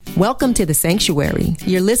Welcome to the Sanctuary.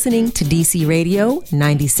 You're listening to DC Radio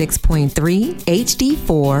 96.3,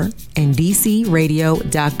 HD4, and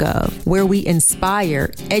DCRadio.gov, where we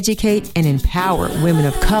inspire, educate, and empower women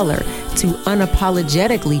of color to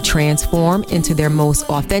unapologetically transform into their most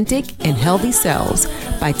authentic and healthy selves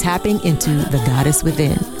by tapping into the goddess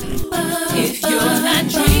within. If you're not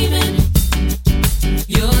dreaming,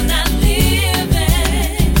 you're not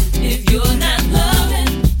living. If you're not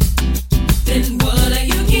loving, then what are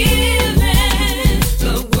you giving?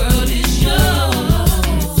 The world is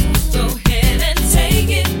yours. Go ahead and take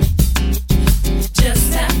it.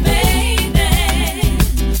 Just have faith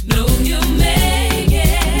and know you make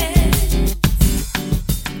it.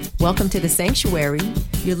 Welcome to the Sanctuary.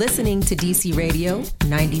 You're listening to DC Radio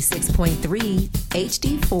 96.3,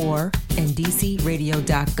 HD4, and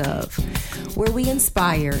DCRadio.gov, where we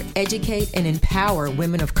inspire, educate, and empower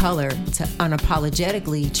women of color to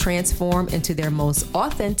unapologetically transform into their most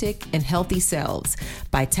authentic and healthy selves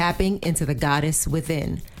by tapping into the goddess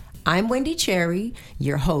within. I'm Wendy Cherry,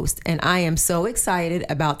 your host, and I am so excited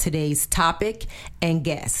about today's topic and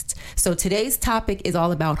guest. So today's topic is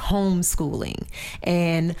all about homeschooling,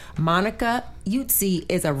 and Monica Utsey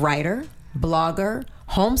is a writer, blogger,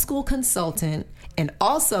 homeschool consultant, and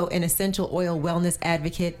also an essential oil wellness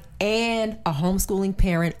advocate and a homeschooling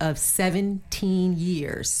parent of 17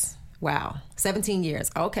 years. Wow, 17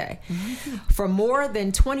 years. Okay. Mm-hmm. For more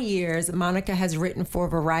than 20 years, Monica has written for a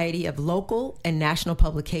variety of local and national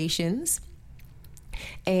publications.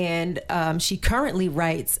 And she currently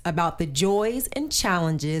writes about the joys and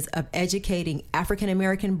challenges of educating African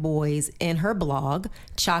American boys in her blog,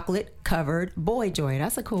 Chocolate Covered Boy Joy.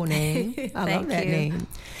 That's a cool name. I love that name.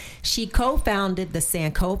 She co-founded the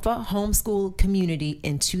Sankofa Homeschool Community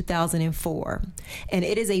in 2004, and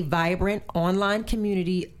it is a vibrant online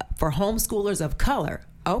community for homeschoolers of color.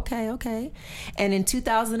 Okay. And in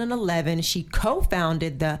 2011, she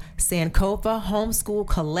co-founded the Sankofa Homeschool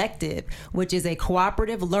Collective, which is a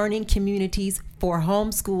cooperative learning communities for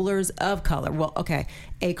homeschoolers of color.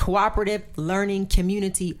 A cooperative learning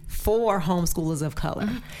community for homeschoolers of color.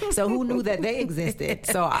 So who knew that they existed?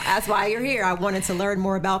 So that's why you're here. I wanted to learn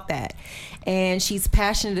more about that. And she's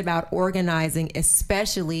passionate about organizing,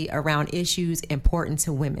 especially around issues important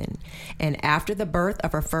to women. And after the birth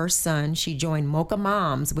of her first son, she joined Mocha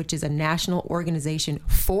Moms, which is a national organization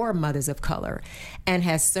for mothers of color, and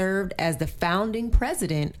has served as the founding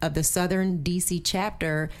president of the Southern DC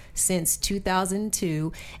chapter since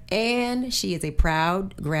 2002. And she is a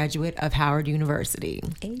proud graduate of Howard University.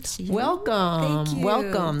 Welcome. Thank you.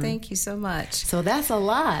 Welcome. Thank you so much. So that's a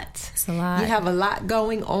lot. It's a lot. You have a lot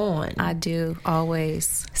going on. I do,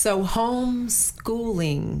 always. So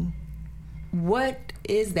homeschooling, what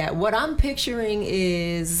is that? What I'm picturing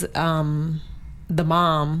is the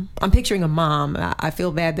mom. I'm picturing a mom. I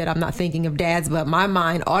feel bad that I'm not thinking of dads, but my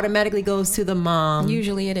mind automatically goes to the mom.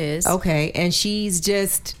 Usually it is. Okay. And she's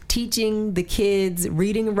just teaching the kids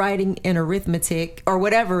reading, writing, and arithmetic, or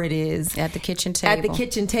whatever it is. At the kitchen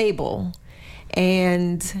table.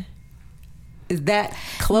 And is that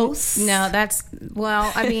close? No,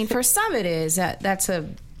 for some it is. That's a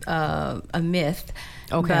myth.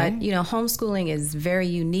 Okay. But, homeschooling is very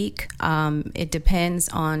unique. It depends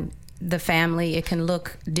on the family. It can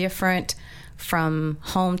look different from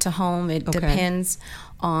home to home. It depends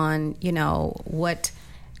on, what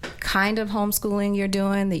kind of homeschooling you're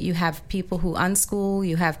doing. That you have people who unschool,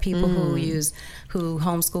 you have people who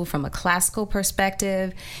homeschool from a classical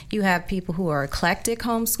perspective, you have people who are eclectic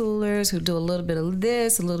homeschoolers who do a little bit of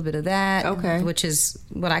this, a little bit of that, which is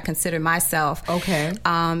what I consider myself.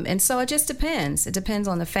 And so it just depends. It depends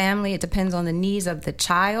on the family. It depends on the needs of the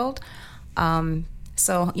child.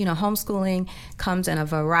 So, homeschooling comes in a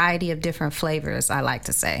variety of different flavors, I like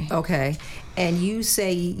to say. Okay. And you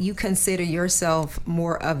say you consider yourself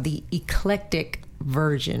more of the eclectic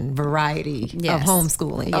variety of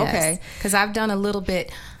homeschooling. Yes. Okay. Because I've done a little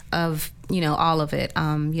bit of, all of it.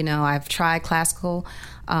 I've tried classical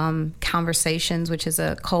conversations, which is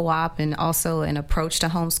a co-op and also an approach to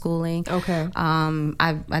homeschooling. Okay.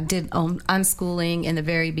 I did unschooling in the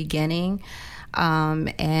very beginning.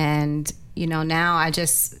 And now I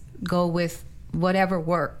just go with whatever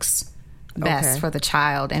works best for the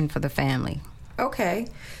child and for the family. Okay.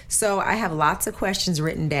 So I have lots of questions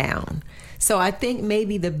written down. So I think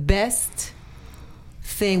maybe the best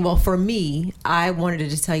thing, for me, I wanted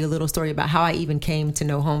to tell you a little story about how I even came to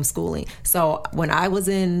know homeschooling. So when I was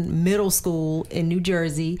in middle school in New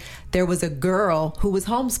Jersey, there was a girl who was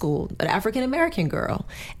homeschooled, an African American girl.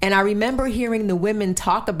 And I remember hearing the women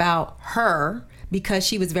talk about her because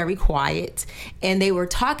she was very quiet, and they were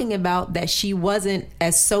talking about that she wasn't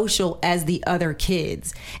as social as the other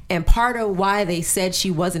kids. And part of why they said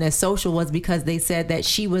she wasn't as social was because they said that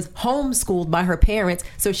she was homeschooled by her parents,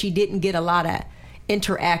 so she didn't get a lot of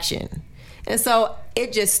interaction. And so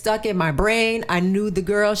it just stuck in my brain. I knew the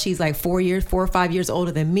girl. She's like 4 or 5 years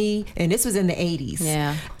older than me. And this was in the 80s.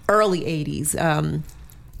 Yeah. Early 80s.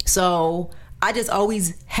 So I just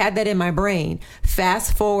always had that in my brain.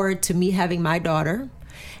 Fast forward to me having my daughter.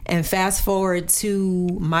 And fast forward to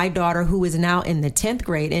my daughter, who is now in the 10th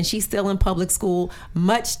grade. And she's still in public school,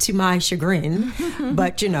 much to my chagrin.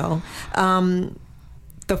 But, you know,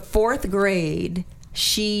 the 4th grade,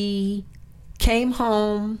 she came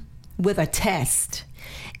home with a test,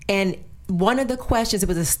 and one of the questions, it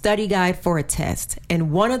was a study guide for a test,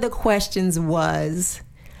 and one of the questions was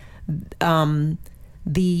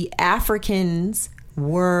the Africans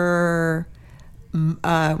were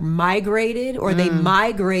migrated, or they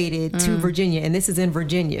migrated to Virginia, and this is in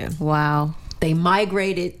Virginia. Wow. They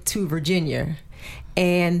migrated to Virginia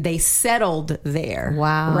and they settled there.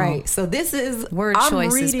 Wow. Right. So this is... Word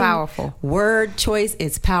choice is powerful. Word choice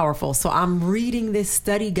is powerful. So I'm reading this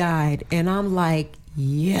study guide and I'm like,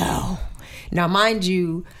 yo. Now, mind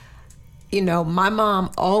you,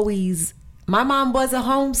 my mom was a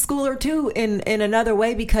homeschooler too in another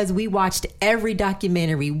way, because we watched every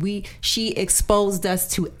documentary. She exposed us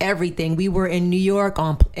to everything. We were in New York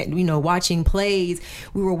watching plays.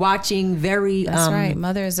 We were watching That's right.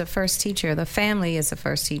 Mother is the first teacher. The family is the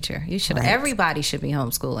first teacher. Everybody should be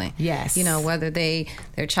homeschooling. Yes. Whether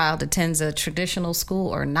their child attends a traditional school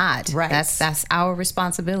or not. Right. That's our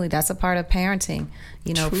responsibility. That's a part of parenting.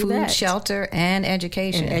 Food, shelter, and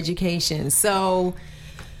education. So,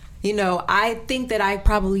 I think that I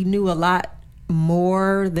probably knew a lot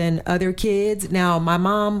more than other kids. Now, my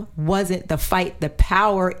mom wasn't the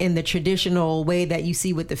power in the traditional way that you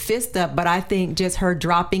see with the fist up, but I think just her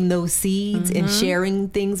dropping those seeds and sharing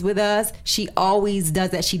things with us, she always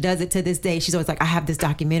does that. She does it to this day. She's always like, I have this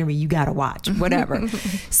documentary, you got to watch, whatever.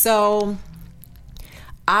 So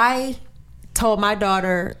I told my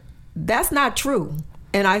daughter, that's not true.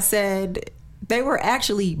 And I said, they were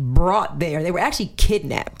actually brought there. They were actually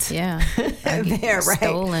kidnapped. Yeah. There,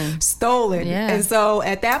 right? Stolen. Yeah. And so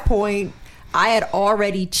at that point, I had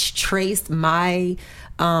already traced my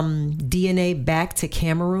DNA back to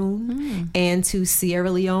Cameroon and to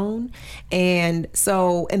Sierra Leone. And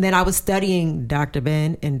then I was studying Dr.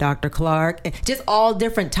 Ben and Dr. Clark, just all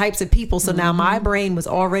different types of people. So now my brain was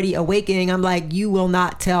already awakening. I'm like, you will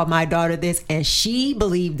not tell my daughter this. And she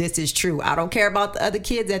believed this is true. I don't care about the other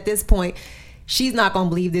kids at this point. She's not going to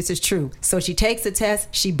believe this is true. So she takes the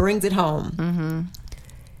test. She brings it home.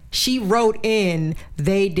 She wrote in,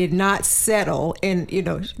 they did not settle. And,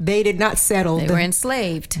 they did not settle. They were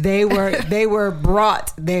enslaved. They were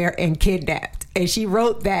brought there and kidnapped. And she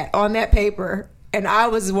wrote that on that paper. And I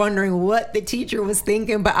was wondering what the teacher was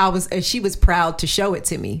thinking, and she was proud to show it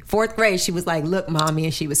to me. 4th grade, she was like, look, mommy,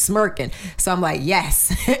 and she was smirking. So I'm like,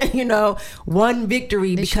 yes, one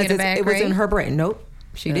victory. Did because it was in her brain. Nope.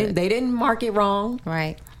 She didn't. They didn't mark it wrong.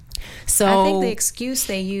 Right. So I think the excuse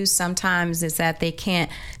they use sometimes is that they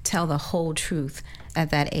can't tell the whole truth at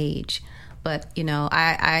that age. But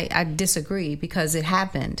I disagree, because it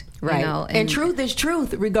happened. Right. And truth is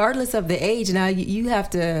truth, regardless of the age. Now you do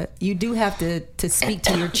have to speak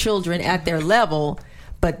to your children at their level,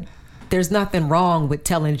 but there's nothing wrong with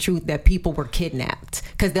telling the truth that people were kidnapped,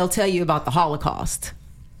 because they'll tell you about the Holocaust.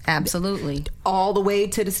 Absolutely. All the way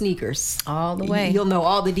to the sneakers. All the way. You'll know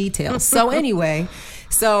all the details. So anyway,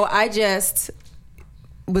 I just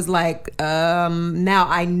was like, now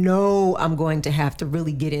I know I'm going to have to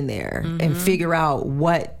really get in there and figure out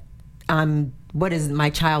what is my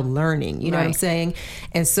child learning? You know what I'm saying?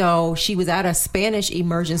 And so she was at a Spanish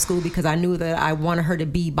immersion school, because I knew that I wanted her to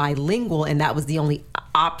be bilingual, and that was the only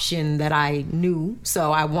option that I knew.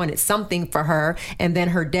 So I wanted something for her. And then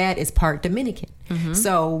her dad is part Dominican.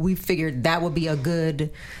 So we figured that would be a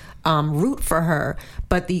good route for her.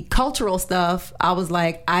 But the cultural stuff, I was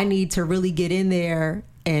like, I need to really get in there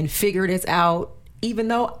and figure this out, even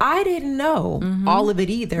though I didn't know all of it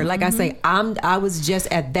either. Like I say, I was just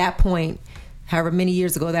at that point, however many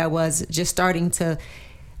years ago that was, just starting to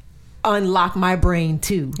unlock my brain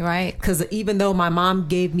too. Right. Because even though my mom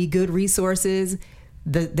gave me good resources,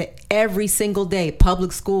 the every single day,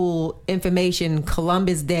 public school information,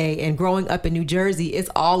 Columbus Day, and growing up in New Jersey, it's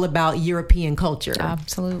all about European culture.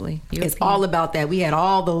 Absolutely. It's all about that. We had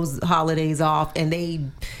all those holidays off, and they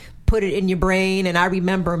put it in your brain. And I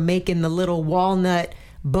remember making the little walnut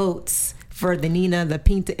boats for the Nina, the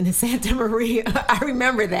Pinta, and the Santa Maria. I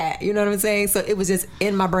remember that. You know what I'm saying? So it was just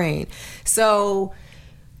in my brain. So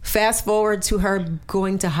fast forward to her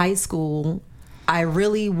going to high school. I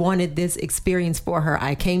really wanted this experience for her.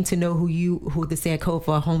 I came to know who the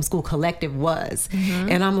Sankofa Homeschool Collective was.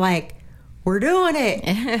 And I'm like, we're doing it.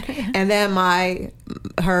 And then my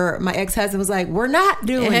ex-husband was like, we're not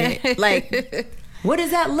doing it. Like, what does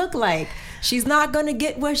that look like? She's not going to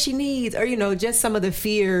get what she needs. Or, just some of the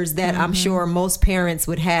fears that I'm sure most parents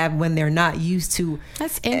would have when they're not used to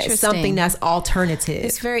something that's alternative.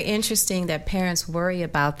 It's very interesting that parents worry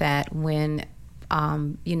about that when,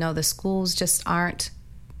 the schools just aren't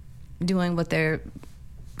doing what they're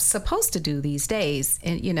supposed to do these days.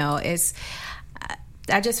 And,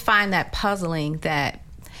 I just find that puzzling that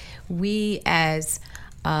we as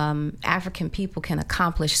African people can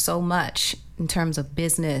accomplish so much in terms of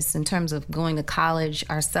business, in terms of going to college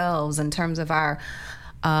ourselves, in terms of our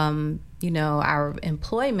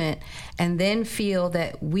employment, and then feel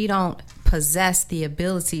that we don't possess the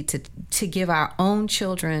ability to give our own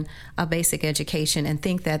children a basic education and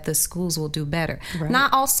think that the schools will do better. Right.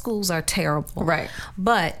 Not all schools are terrible. Right.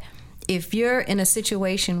 But if you're in a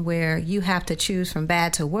situation where you have to choose from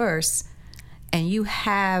bad to worse, and you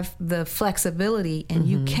have the flexibility and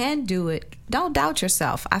you can do it, don't doubt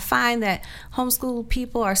yourself. I find that homeschool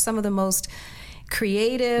people are some of the most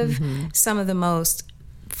creative, some of the most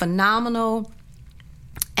phenomenal,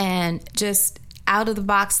 and just out of the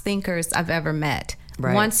box thinkers I've ever met.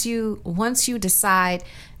 Right. Once you decide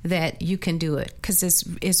that you can do it, because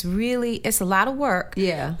it's a lot of work,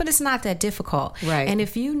 but it's not that difficult. Right. And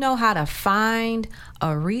if you know how to find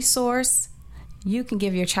a resource, you can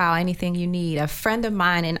give your child anything you need. A friend of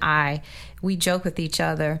mine and we joke with each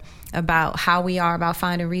other about how we are about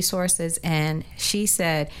finding resources, and she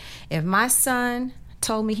said, if my son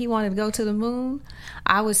told me he wanted to go to the moon,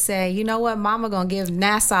 I would say, you know what, Mama gonna give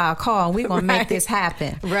NASA a call and we're gonna make this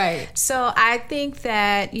happen. Right. So I think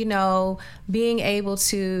that, being able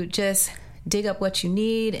to just dig up what you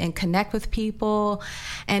need and connect with people,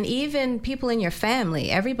 and even people in your family,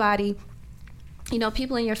 everybody,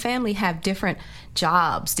 people in your family have different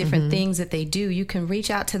jobs, different things that they do. You can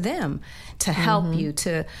reach out to them to help you,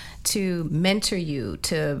 to mentor you,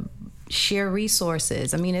 to share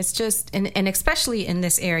resources. I mean, it's just, and especially in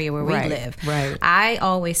this area where we live. Right. I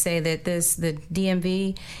always say that the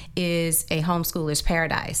DMV is a homeschooler's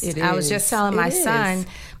paradise. I was just telling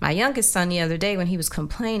my youngest son the other day when he was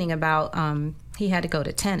complaining about he had to go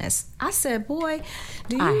to tennis. I said, boy,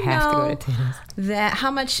 do you know that how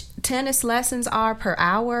much tennis lessons are per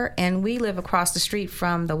hour? And we live across the street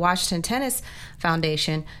from the Washington Tennis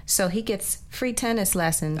Foundation, so he gets free tennis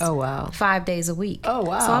lessons 5 days a week. Oh,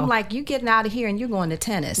 wow. So I'm like, you getting out of here and you're going to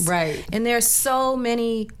tennis. Right. And there's so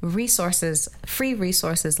many resources, free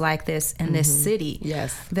resources like this in this city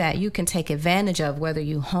that you can take advantage of, whether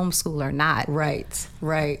you homeschool or not.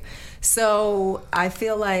 Right. So I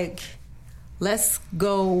feel like let's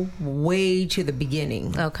go way to the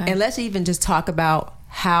beginning. Okay. And let's even just talk about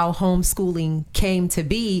how homeschooling came to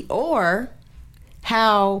be, or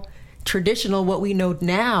how traditional what we know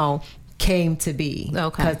now came to be.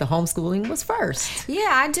 Okay. Because the homeschooling was first.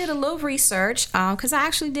 Yeah, I did a little research because I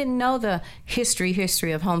actually didn't know the history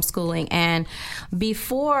of homeschooling. And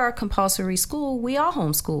before compulsory school, we all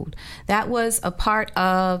homeschooled. That was a part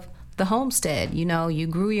of the homestead. You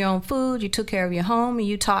grew your own food, you took care of your home, and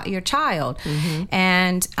you taught your child.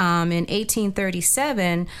 And in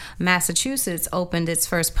 1837, Massachusetts opened its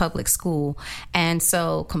first public school, and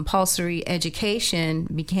so compulsory education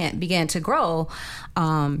began to grow.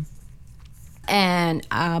 And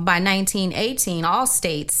by 1918, all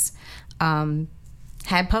states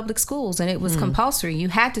had public schools, and it was compulsory. You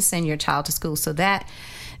had to send your child to school, so that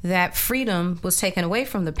freedom was taken away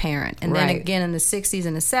from the parent. And then again in the 60s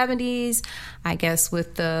and the 70s, I guess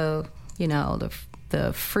with the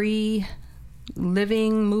free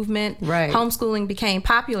living movement, homeschooling became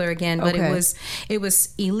popular again, but it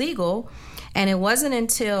was illegal. And it wasn't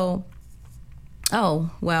until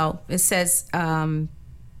it says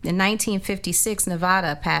in 1956,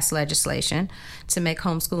 Nevada passed legislation to make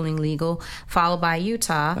homeschooling legal, followed by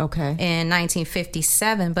Utah in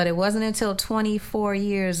 1957. But it wasn't until 24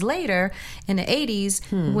 years later, in the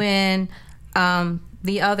 80s, when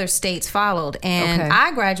the other states followed. And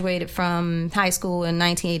I graduated from high school in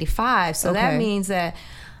 1985, so that means that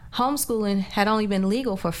homeschooling had only been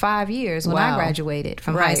legal for 5 years when I graduated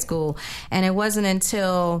from high school. And it wasn't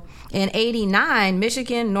until in 89,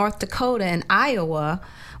 Michigan, North Dakota, and Iowa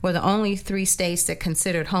were the only 3 states that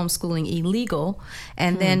considered homeschooling illegal.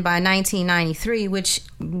 And then by 1993, which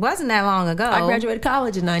wasn't that long ago. I graduated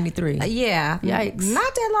college in 93. Yeah. Yikes.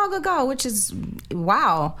 Not that long ago, which is,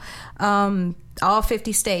 wow. All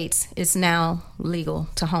 50 states, it's now legal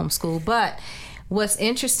to homeschool. But what's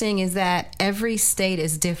interesting is that every state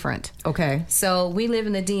is different. Okay. So we live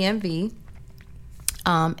in the DMV.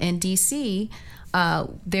 In DC,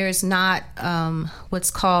 there's not what's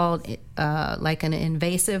called like an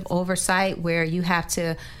invasive oversight, where you have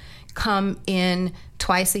to come in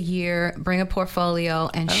twice a year, bring a portfolio,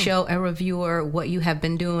 and show a reviewer what you have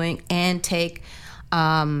been doing, and take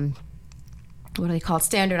what are they called?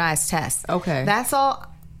 Standardized tests. Okay. That's all.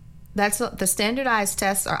 The standardized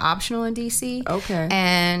tests are optional in DC. Okay.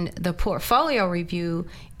 And the portfolio review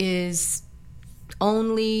is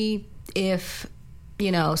only if,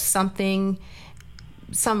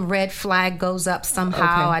 some red flag goes up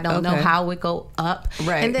somehow. Okay. I don't know how it go up.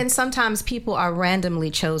 Right. And then sometimes people are randomly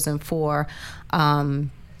chosen for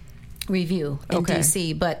review in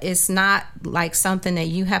DC, but it's not like something that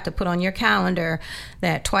you have to put on your calendar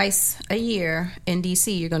that twice a year in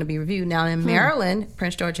DC you're going to be reviewed. Now in Maryland,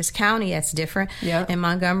 Prince George's County, that's different. Yeah. In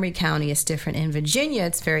Montgomery County, it's different. In Virginia,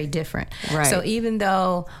 it's very different. Right. So even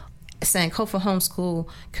though Sankofa homeschool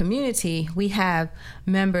community, we have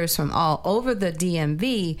members from all over the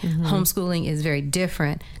DMV. Homeschooling is very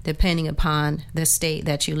different depending upon the state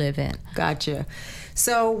that you live in. Gotcha.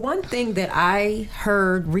 So one thing that I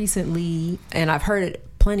heard recently, and I've heard it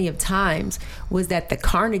plenty of times, was that the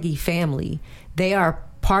Carnegie family, they are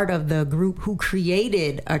part of the group who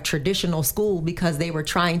created a traditional school because they were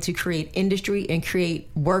trying to create industry and create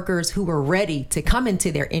workers who were ready to come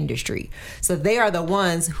into their industry. So they are the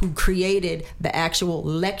ones who created the actual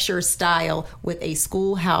lecture style with a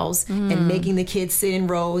schoolhouse and making the kids sit in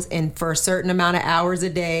rows and for a certain amount of hours a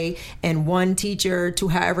day and one teacher to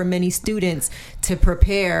however many students to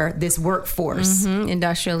prepare this workforce.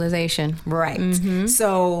 Industrialization. Right.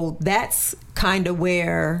 So that's kind of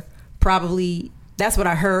where probably that's what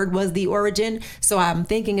I heard was the origin. So I'm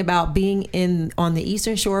thinking about being on the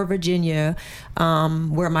Eastern Shore of Virginia,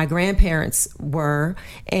 where my grandparents were,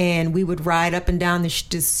 and we would ride up and down this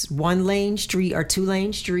 1-lane street or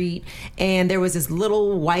 2-lane street, and there was this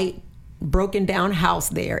little white broken down house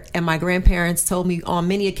there, and my grandparents told me on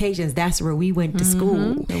many occasions that's where we went to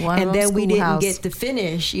school. And then we didn't get to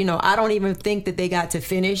finish. I don't even think that they got to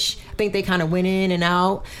finish. I think they kind of went in and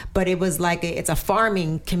out, but it was like it's a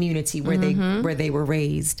farming community where they were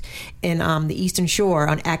raised in the Eastern Shore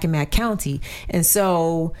on Accomack County. And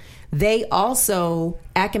so they also,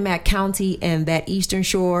 Accomack County and that Eastern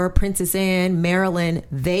Shore, Princess Anne, Maryland,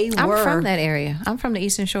 I'm from that area. I'm from the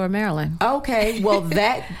Eastern Shore of Maryland. Okay, well,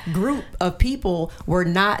 that group of people were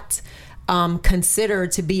not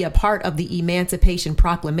considered to be a part of the Emancipation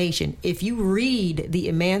Proclamation. If you read the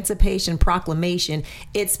Emancipation Proclamation,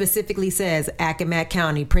 it specifically says Accomack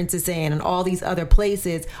County, Princess Anne, and all these other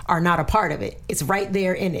places are not a part of it. It's right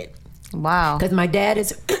there in it. Wow. Because my dad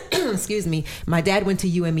is, excuse me, my dad went to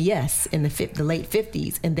UMES in the late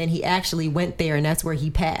 50s, and then he actually went there, and that's where he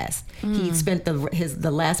passed. He spent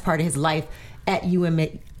the last part of his life at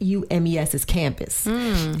UMES's campus.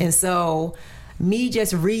 And so me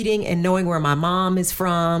just reading and knowing where my mom is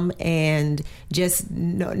from and just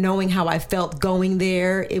knowing how I felt going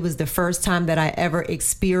there, it was the first time that I ever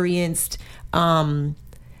experienced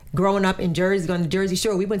growing up in Jersey, going to Jersey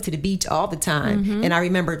Shore. We went to the beach all the time. And I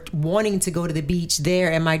remember wanting to go to the beach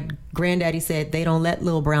there. And my granddaddy said, they don't let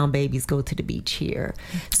little brown babies go to the beach here.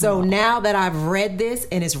 So now that I've read this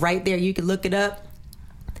and it's right there, you can look it up.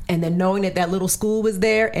 And then knowing that little school was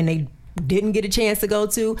there and they didn't get a chance to go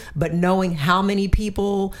to, but knowing how many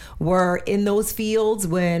people were in those fields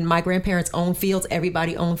when my grandparents owned fields,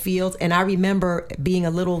 everybody owned fields. And I remember being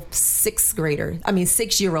a little 6-year-old,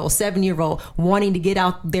 7-year-old, wanting to get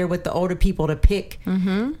out there with the older people to pick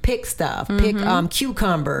stuff, pick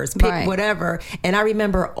cucumbers, pick whatever. And I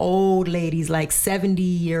remember old ladies, like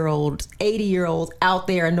 70-year-olds, 80-year-olds out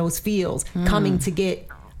there in those fields coming to get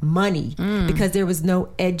money because there was no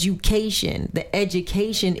education. The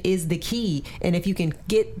education is the key. And if you can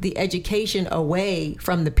get the education away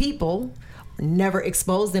from the people, never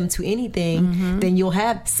expose them to anything, then you'll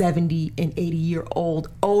have 70 and 80-year-old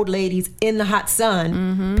old ladies in the hot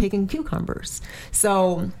sun picking cucumbers.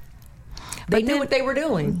 So they knew what they were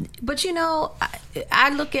doing. But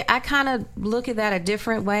I kind of look at that a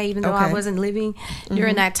different way, even though I wasn't living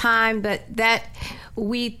during that time. But that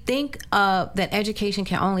we think that education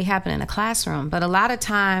can only happen in a classroom, but a lot of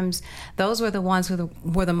times those were the ones who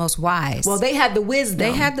were the most wise. Well, they had the wisdom.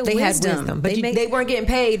 They had wisdom, but they weren't getting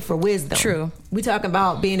paid for wisdom. True. We talk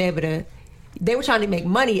about being able to they were trying to make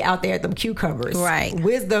money out there at them cucumbers. Right.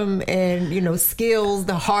 Wisdom and, skills,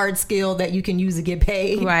 the hard skill that you can use to get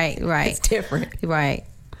paid. Right. It's different. Right.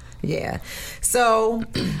 Yeah. So,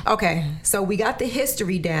 okay. So we got the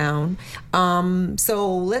history down.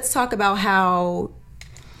 So let's talk about how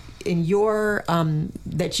in your,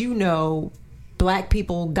 Black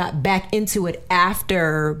people got back into it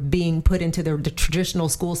after being put into the traditional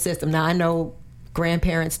school system. Now, I know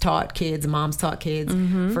grandparents taught kids, moms taught kids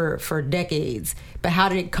for decades. But how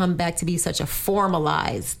did it come back to be such a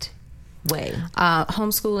formalized way?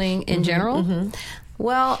 Homeschooling in general?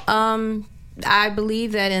 Well, I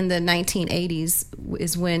believe that in the 1980s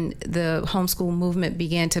is when the homeschool movement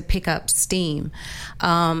began to pick up steam.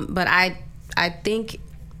 But I think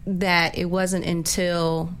that it wasn't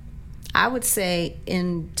until, I would say,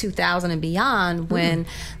 in 2000 and beyond when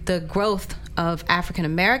the growth of African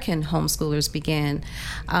American homeschoolers began.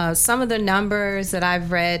 Some of the numbers that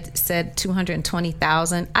I've read said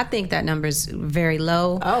 220,000. I think that number is very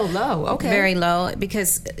low. Oh, low. Okay. Very low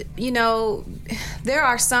because, there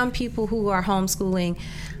are some people who are homeschooling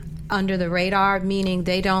under the radar, meaning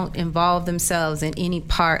they don't involve themselves in any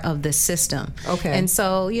part of the system. Okay. And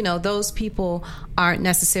so, those people aren't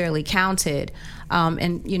necessarily counted.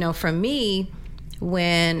 And, for me,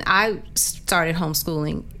 when I started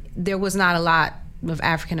homeschooling, there was not a lot of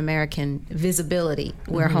African American visibility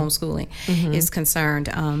where homeschooling is concerned.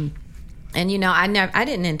 And I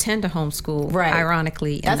didn't intend to homeschool. Right.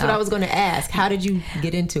 Ironically, that's what I was going to ask. How did you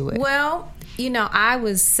get into it? Well, I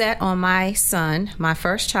was set on my son, my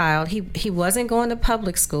first child. He wasn't going to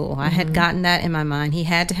public school. I had gotten that in my mind. He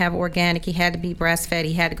had to have organic. He had to be breastfed.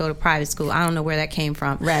 He had to go to private school. I don't know where that came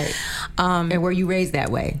from. Right. And were you raised that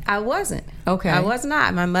way? I wasn't. Okay. I was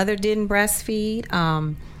not. My mother didn't breastfeed.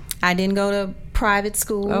 I didn't go to private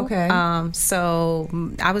school. Okay.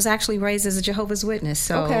 So I was actually raised as a Jehovah's Witness.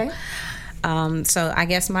 So, okay. So I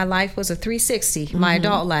guess my life was a 360, my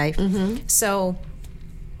adult life. So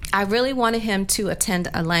I really wanted him to attend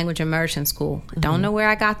a language immersion school. Don't know where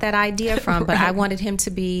I got that idea from, but I wanted him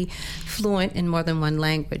to be fluent in more than one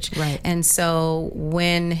language. Right. And so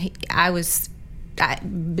when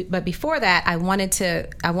but before that, I wanted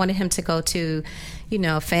him to go to,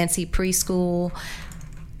 fancy preschool.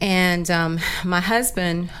 And my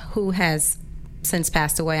husband, who has since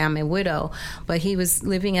passed away, I'm a widow, but he was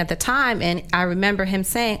living at the time, and I remember him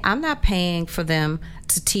saying, I'm not paying for them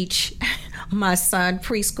to teach my son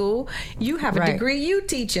preschool. You have a degree, you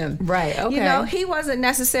teach him. Right, okay. He wasn't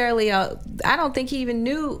necessarily I don't think he even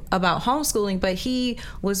knew about homeschooling, but he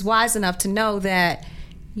was wise enough to know that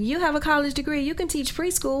you have a college degree, you can teach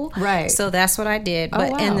preschool. Right. So that's what I did.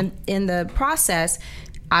 But in the process,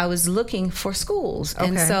 I was looking for schools. Okay.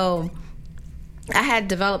 And so I had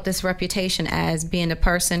developed this reputation as being a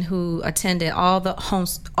person who attended all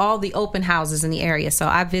the open houses in the area. So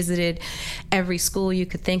I visited every school you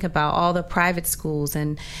could think about, all the private schools,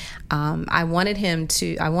 and I wanted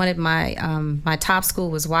my top school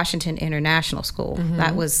was Washington International School.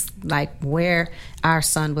 That was like where our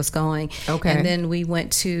son was going. Okay. And then we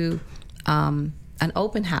went to an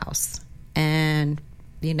open house, and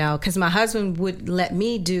because my husband would let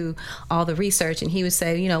me do all the research, and he would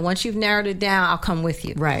say, once you've narrowed it down, I'll come with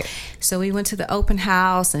you. Right. So we went to the open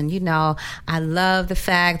house, and, I love the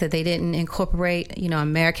fact that they didn't incorporate,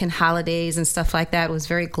 American holidays and stuff like that. It was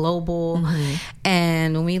very global.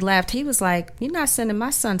 And when we left, he was like, you're not sending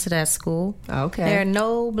my son to that school. Okay. There are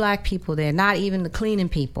no black people there, not even the cleaning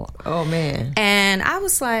people. Oh, man. And I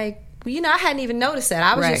was like, I hadn't even noticed that.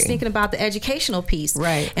 I was just thinking about the educational piece.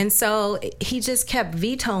 Right. And so he just kept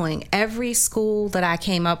vetoing every school that I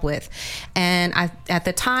came up with. And at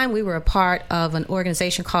the time, we were a part of an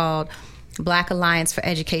organization called Black Alliance for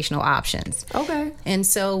Educational Options. Okay. And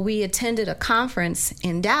so we attended a conference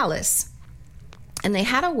in Dallas, and they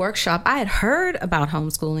had a workshop. I had heard about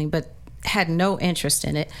homeschooling, but had no interest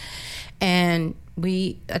in it. And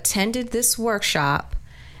we attended this workshop,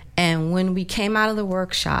 and when we came out of the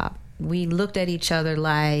workshop, we looked at each other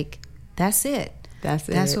like, that's it. That's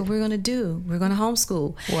what we're going to do. We're going to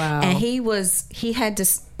homeschool. Wow. And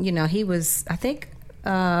I think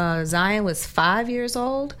Zion was 5 years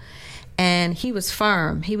old, and he was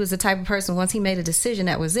firm. He was the type of person, once he made a decision,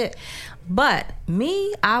 that was it. But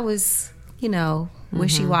me, I was,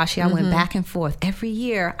 wishy-washy. I went back and forth. Every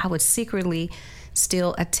year, I would secretly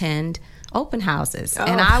still attend open houses.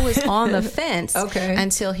 And I was on the fence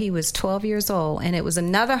until he was 12 years old. And it was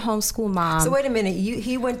another homeschool mom. So wait a minute.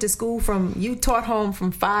 He went to school you taught home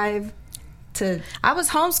from 5 I was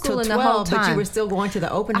homeschooling 12, the whole time. But you were still going to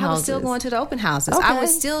the open houses. I was still going to the open houses. Okay. I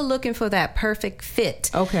was still looking for that perfect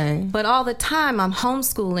fit. Okay. But all the time I'm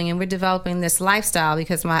homeschooling and we're developing this lifestyle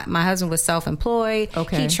because my husband was self-employed.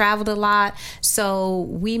 Okay. He traveled a lot. So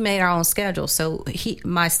we made our own schedule. So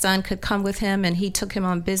my son could come with him and he took him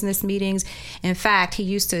on business meetings. In fact, he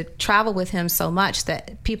used to travel with him so much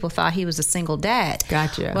that people thought he was a single dad.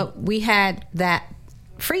 Gotcha. But we had that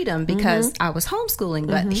freedom because I was homeschooling,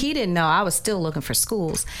 but he didn't know I was still looking for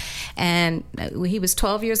schools. And when he was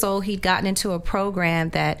 12 years old, he'd gotten into a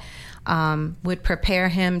program that would prepare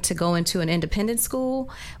him to go into an independent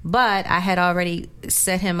school. But I had already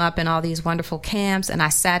set him up in all these wonderful camps, and I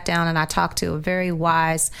sat down and I talked to a very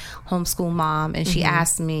wise homeschool mom, and she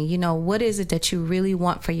asked me, what is it that you really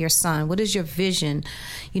want for your son? What is your vision?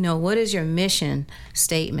 What is your mission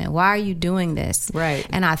statement? Why are you doing this? Right.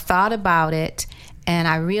 And I thought about it, and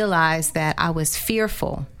I realized that I was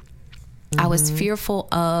fearful. I was fearful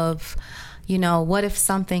of, what if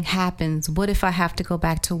something happens? What if I have to go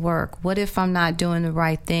back to work? What if I'm not doing the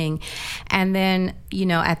right thing? And then,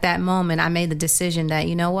 at that moment, I made the decision that,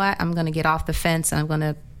 I'm going to get off the fence and I'm going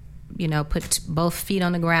to, put both feet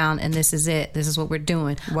on the ground, and this is it. This is what we're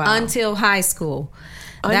doing. Wow. Until high school.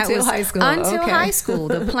 Until high school. Until Okay. high school.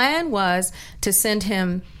 The plan was to send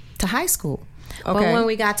him to high school. Okay. But when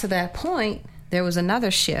we got to that point, there was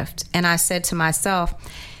another shift. And I said to myself,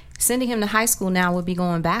 sending him to high school now would be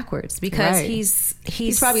going backwards because Right.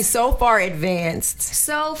 he's probably so far advanced.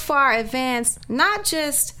 so far advanced, not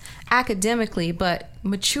just academically, but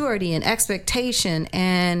maturity and expectation.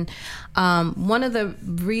 And one of the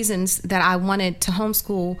reasons that I wanted to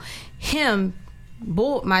homeschool him,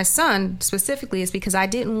 my son specifically, is because I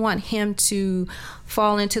didn't want him to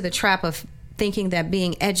fall into the trap of thinking that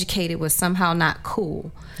being educated was somehow not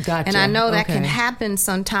cool. Gotcha. And I know that Okay. can happen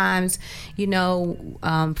sometimes,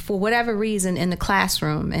 for whatever reason in the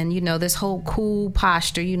classroom. And, this whole cool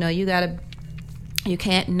posture, you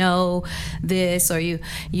can't know this, or you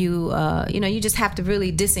just have to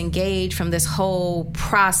really disengage from this whole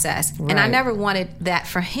process. Right. And I never wanted that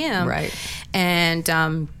for him. Right.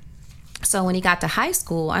 And so when he got to high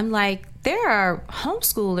school, I'm like, there are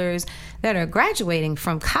homeschoolers that are graduating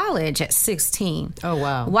from college at 16. Oh,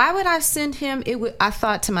 wow. Why would I send him? I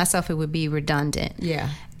thought to myself it would be redundant. Yeah.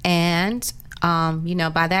 And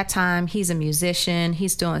by that time, he's a musician.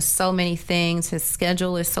 He's doing so many things. His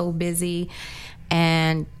schedule is so busy.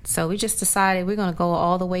 And so we just decided we're going to go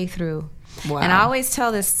all the way through. Wow. And I always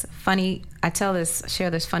share this funny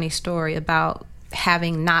story about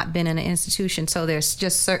having not been in an institution. So there's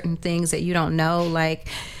just certain things that you don't know. Like,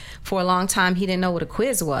 for a long time, he didn't know what a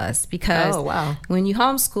quiz was because when you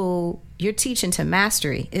homeschool, you're teaching to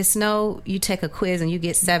mastery. It's you take a quiz and you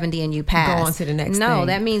get 70 and you pass. Go on to the next No, thing.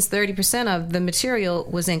 that means 30% of the material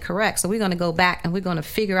was incorrect. So we're going to go back and we're going to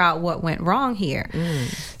figure out what went wrong here.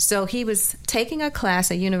 So he was taking a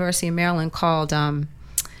class at University of Maryland called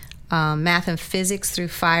Math and Physics through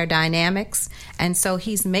Fire Dynamics. And so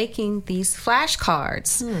he's making these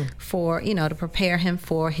flashcards for, to prepare him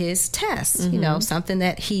for his test, something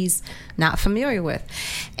that he's not familiar with.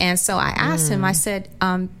 And so I asked him, I said,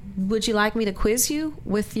 would you like me to quiz you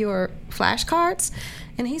with your flashcards?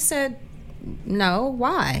 And he said, no,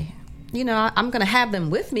 why? I'm going to have them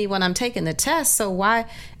with me when I'm taking the test. So why?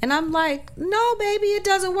 And I'm like, no, baby, it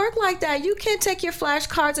doesn't work like that. You can't take your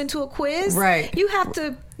flashcards into a quiz. Right. You have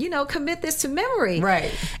to, commit this to memory.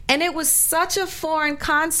 Right. And it was such a foreign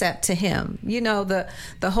concept to him.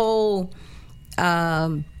 The whole,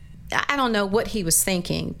 I don't know what he was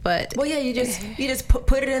thinking, but Well, yeah, you just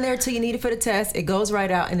put it in there till you need it for the test. It goes right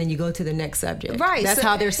out, and then you go to the next subject. Right. That's So-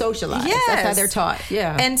 how they're socialized. Yes. That's how they're taught.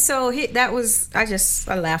 Yeah. And so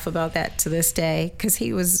I laugh about that to this day because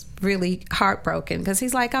he was really heartbroken because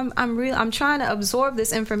he's like, I'm trying to absorb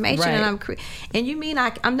this information, Right. and you mean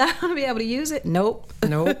I'm not going to be able to use it? Nope.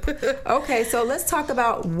 Okay, so let's talk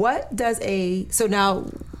about so now,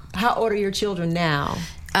 how old are your children now?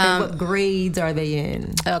 And what grades are they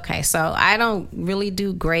in? Okay, so I don't really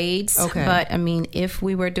do grades. Okay. But, if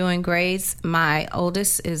we were doing grades, my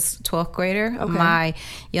oldest is 12th grader. Okay. My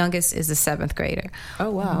youngest is a 7th grader.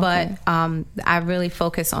 Oh, wow. But I really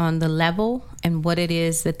focus on the level and what it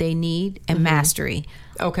is that they need and mastery.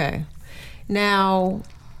 Okay. Now,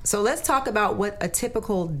 so let's talk about what a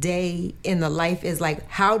typical day in the life is like.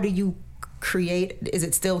 How do you create? Is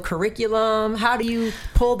it still curriculum? How do you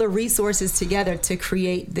pull the resources together to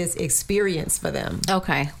create this experience for them?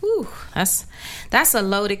 Okay. Whew. That's a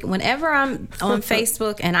loaded. Whenever I'm on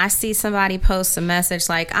Facebook and I see somebody post a message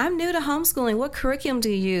like, I'm new to homeschooling, what curriculum do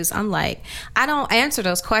you use? I'm like, I don't answer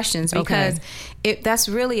those questions because that's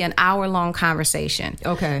really an hour-long conversation.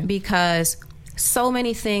 Okay. Because so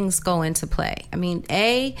many things go into play. I mean,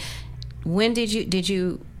 when did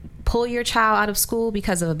you pull your child out of school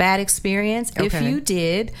because of a bad experience? Okay. If you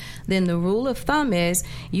did, then the rule of thumb is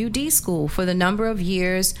you de-school for the number of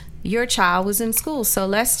years your child was in school. So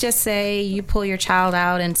let's just say you pull your child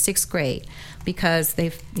out in 6th grade because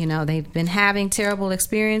they've been having terrible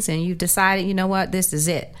experience and you've decided, you know what, this is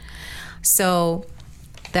it. So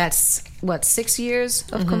that's 6 years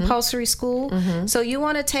of compulsory school. So you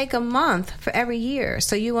want to take a month for every year.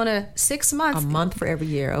 So you want to 6 months. A month for every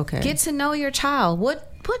year. Okay. Get to know your child. What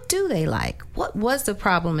do they like? What was the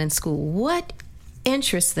problem in school? What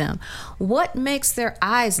interests them? What makes their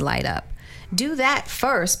eyes light up? Do that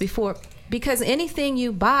first because anything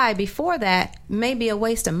you buy before that may be a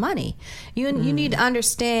waste of money. You need to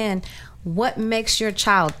understand what makes your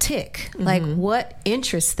child tick, like what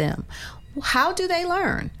interests them. How do they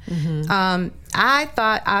learn? I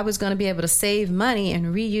thought I was going to be able to save money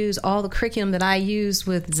and reuse all the curriculum that I use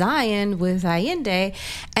with Zion, with Allende,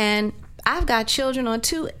 and I've got children on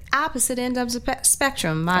two opposite ends of the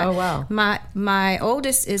spectrum. My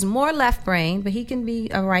oldest is more left brain, but he can be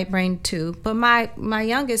a right brain too. But my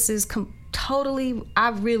youngest is totally, I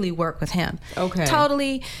really work with him. Okay.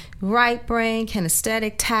 Totally right brain,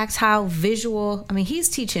 kinesthetic, tactile, visual. I mean, he's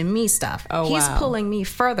teaching me stuff. He's pulling me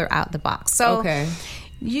further out the box. So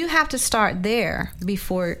you have to start there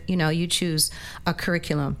before, you choose a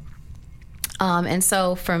curriculum. And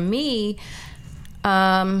so for me,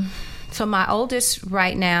 so my oldest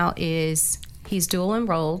right now he's dual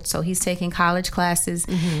enrolled, so he's taking college classes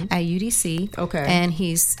at UDC. Okay. And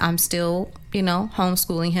I'm still,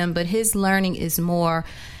 homeschooling him, but his learning is more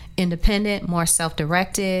independent, more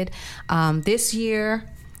self-directed. This year,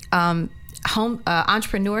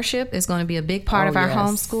 entrepreneurship is going to be a big part of our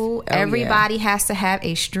homeschool. Everybody has to have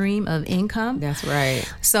a stream of income. That's right.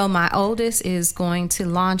 So my oldest is going to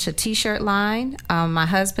launch a t-shirt line. My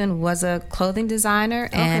husband was a clothing designer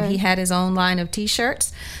and he had his own line of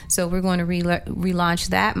t-shirts. So we're going to relaunch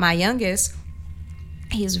that. My youngest,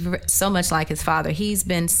 he's so much like his father. He's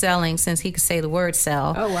been selling since he could say the word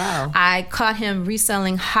sell. Oh, wow. I caught him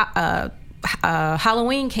reselling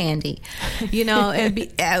Halloween candy,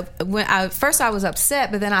 and first I was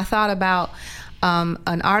upset, but then I thought about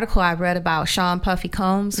an article I read about Sean Puffy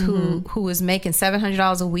Combs, who was making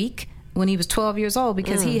 $700 a week when he was 12 years old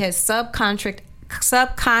because he has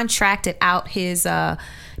subcontracted out his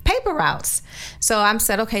paper routes. So I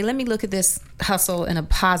said, okay, let me look at this hustle in a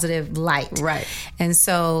positive light. Right. And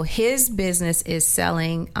so his business is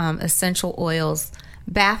selling essential oils,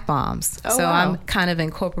 bath bombs. I'm kind of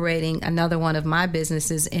incorporating another one of my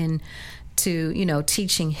businesses into,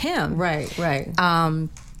 teaching him. Right. And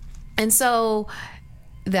so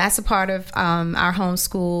that's a part of our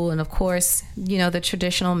homeschool. And of course, the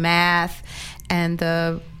traditional math and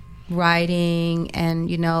the writing and,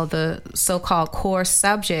 the so-called core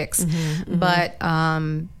subjects. But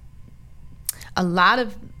a lot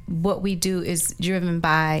of what we do is driven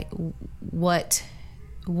by what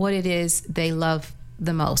it is they love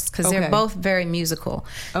the most, because they're both very musical.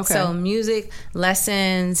 So music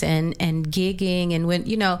lessons and gigging, and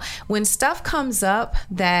when stuff comes up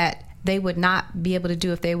that they would not be able to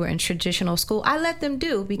do if they were in traditional school, I let them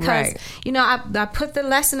do, because I put the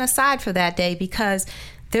lesson aside for that day, because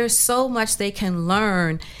there's so much they can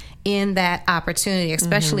learn in that opportunity,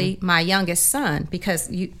 especially my youngest son, because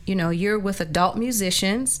you're with adult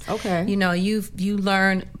musicians. You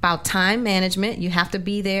learn about time management. You have to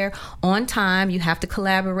be there on time. You have to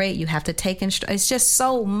collaborate. You have to take it's just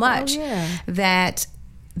so much that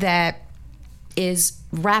is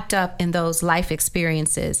wrapped up in those life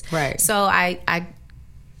experiences. Right. So I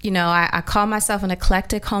call myself an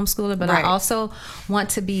eclectic homeschooler, but I also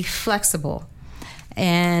want to be flexible.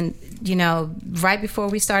 And, right before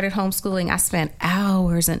we started homeschooling, I spent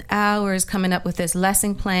hours and hours coming up with this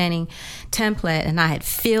lesson planning template, and I had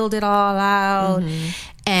filled it all out.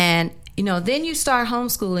 And, then you start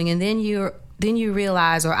homeschooling, and then you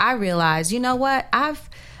realize, or I realize, what?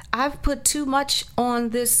 I've put too much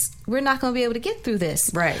on this. We're not going to be able to get through this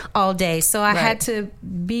all day. So I had to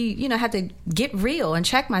had to get real and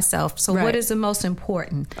check myself. So what is the most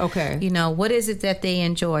important? What is it that they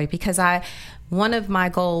enjoy? Because one of my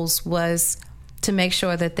goals was to make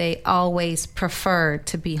sure that they always preferred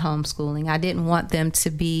to be homeschooling. I didn't want them to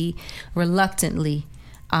be reluctantly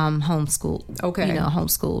homeschooled. Okay.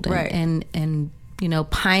 Homeschooled Right. and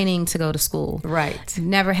pining to go to school. Right.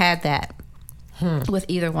 Never had that with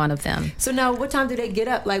either one of them. So now, what time do they get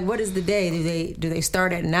up? Like, what is the day? Do they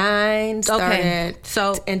start at 9?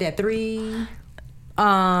 End at 3?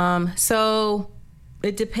 So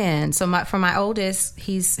it depends. So for my oldest,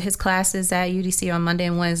 his class is at UDC on Monday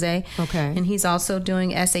and Wednesday. Okay. And he's also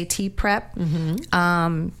doing SAT prep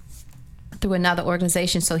through another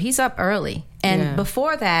organization. So he's up early. And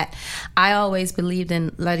before that, I always believed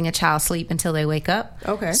in letting a child sleep until they wake up.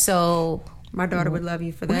 Okay. So my daughter would love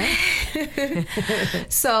you for that.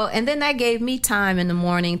 So, and then that gave me time in the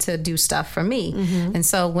morning to do stuff for me. And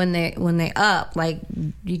so when they up, like,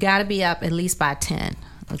 you got to be up at least by 10.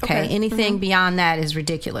 Okay. Anything beyond that is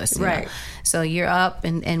ridiculous. Right. So you're up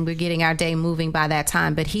and we're getting our day moving by that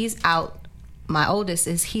time. But he's out. My oldest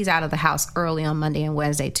he's out of the house early on Monday and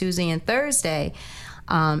Wednesday. Tuesday and Thursday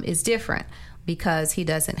is different because he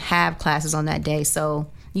doesn't have classes on that day. So,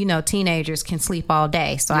 teenagers can sleep all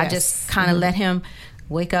day. So I just kind of let him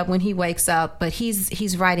wake up when he wakes up. But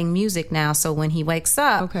he's writing music now. So when he wakes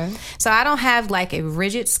up, so I don't have like a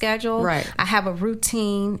rigid schedule. Right. I have a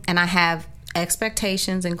routine and I have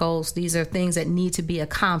expectations and goals. These are things that need to be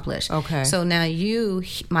accomplished. Okay. So now you,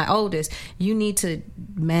 my oldest, you need to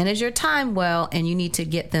manage your time well and you need to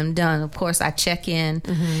get them done. Of course, I check in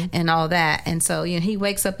and all that. And so, he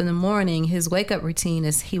wakes up in the morning. His wake up routine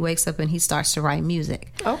is he wakes up and he starts to write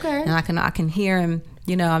music. Okay. And I can hear him,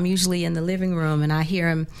 I'm usually in the living room and I hear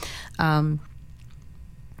him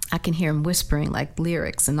I can hear him whispering like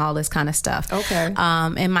lyrics and all this kind of stuff. Okay.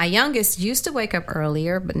 And my youngest used to wake up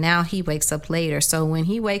earlier, but now he wakes up later. So when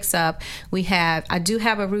he wakes up, I do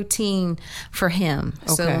have a routine for him.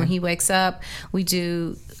 Okay. So when he wakes up, we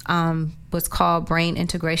do what's called brain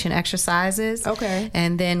integration exercises. Okay.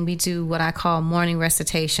 And then we do what I call morning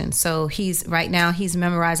recitation. So right now he's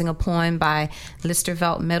memorizing a poem by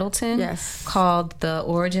Listervelt Middleton called The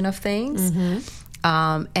Origin of Things.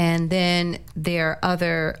 And then there are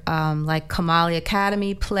other like Kamali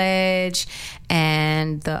Academy Pledge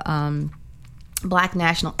and the Black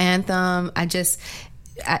National Anthem.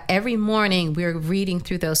 Every morning we're reading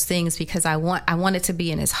through those things because I want it to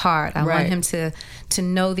be in his heart. I want him to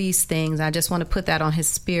know these things. I just want to put that on his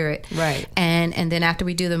spirit. Right. And then after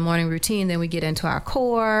we do the morning routine, then we get into our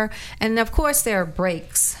core. And of course there are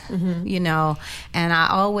breaks, and I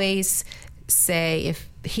always say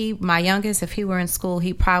my youngest, if he were in school,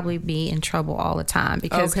 he'd probably be in trouble all the time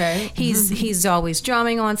because he's always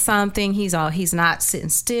drumming on something. He's not sitting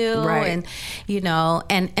still. Right.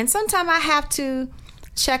 And sometimes I have to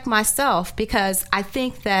check myself because I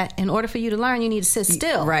think that in order for you to learn, you need to sit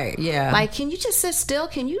still. Right. Yeah. Like, can you just sit still?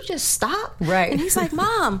 Can you just stop? Right. And he's like,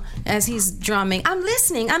 Mom, as he's drumming, I'm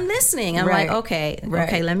listening. I'm like, okay,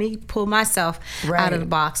 let me pull myself out of the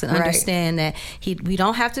box and understand that we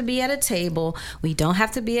don't have to be at a table. We don't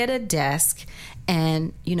have to be at a desk.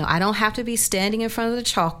 And, I don't have to be standing in front of the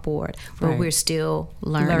chalkboard, but we're still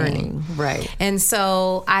learning. Right. And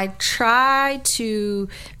so I try to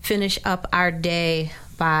finish up our day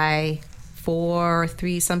by 4 or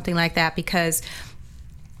 3, something like that, because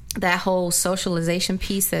that whole socialization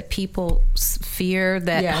piece that people fear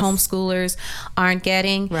that homeschoolers aren't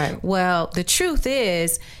getting. Right. Well, the truth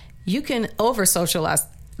is you can over socialize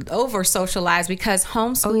because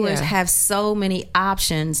homeschoolers have so many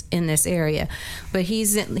options in this area. But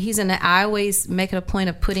I always make it a point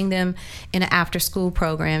of putting them in an after school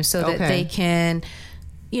program so that they can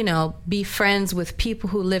be friends with people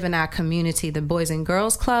who live in our community. The Boys and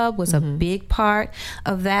Girls Club was a big part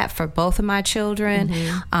of that for both of my children.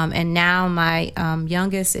 And now my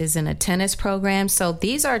youngest is in a tennis program. So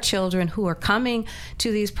these are children who are coming to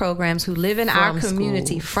these programs who live in our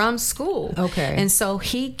community from school. Okay. And so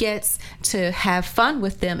he gets to have fun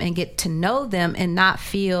with them and get to know them and not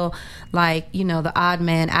feel like, the odd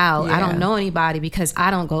man out. Yeah. I don't know anybody because I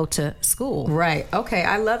don't go to school. Right. Okay.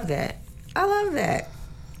 I love that.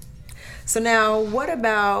 So now, what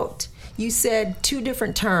about, you said 2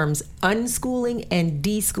 different terms, unschooling and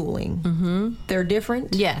deschooling. They're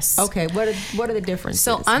different? Yes. Okay, what are the differences?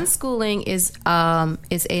 So unschooling is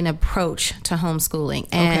an approach to homeschooling.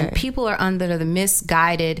 And people are under the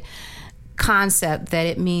misguided concept that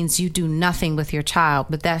it means you do nothing with your child,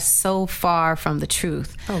 but that's so far from the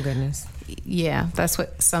truth. Oh, goodness. Yeah, that's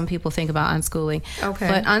what some people think about unschooling. Okay.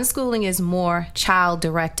 But unschooling is more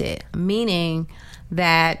child-directed, meaning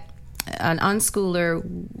that an unschooler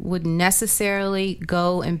would necessarily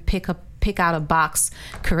go and pick up pick out a box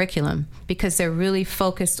curriculum because they're really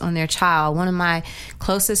focused on their child. One of my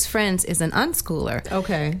closest friends is an unschooler.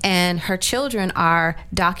 Okay. And her children are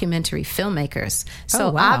documentary filmmakers.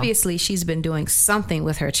 So obviously she's been doing something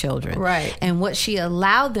with her children. Right. And what she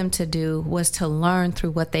allowed them to do was to learn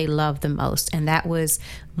through what they love the most. And that was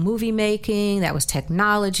movie making, that was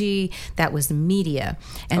technology, that was media.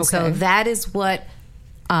 And so that is what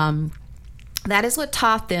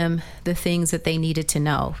taught them the things that they needed to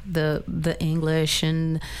know, the English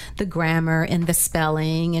and the grammar and the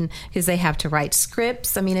spelling, and because they have to write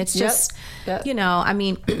scripts. I mean, it's just, you know, I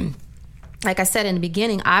mean, like I said in the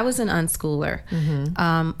beginning, I was an unschooler.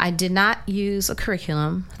 I did not use a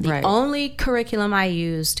curriculum. The only curriculum I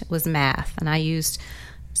used was math, and I used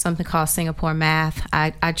something called Singapore Math.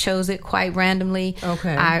 I chose it quite randomly.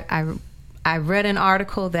 I read an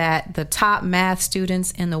article that the top math students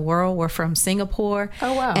in the world were from Singapore.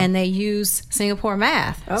 Oh, wow. And they use Singapore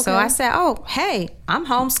Math. Okay. So I said, oh, hey, I'm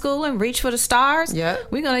homeschooling, reach for the stars. Yep.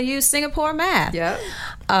 We're going to use Singapore Math. Yep.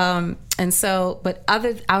 And so, but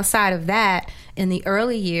outside of that, in the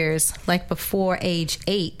early years, like before age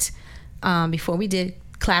 8, before we did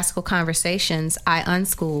classical conversations, I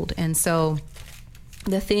unschooled. And so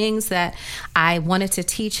the things that I wanted to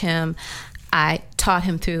teach him, I taught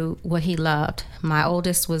him through what he loved. My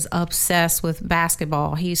oldest was obsessed with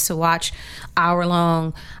basketball. He used to watch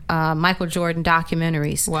hour-long Michael Jordan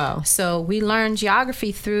documentaries. Wow. So we learned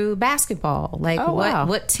geography through basketball, like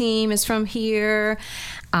what team is from here.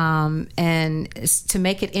 And to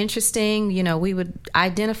make it interesting, you know, we would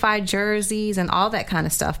identify jerseys and all that kind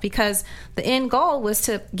of stuff because the end goal was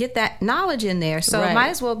to get that knowledge in there. So it might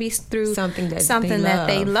as well be through something that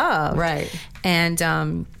they love. Right.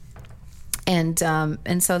 And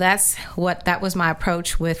so that was my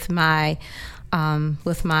approach with my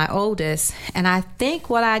oldest. And I think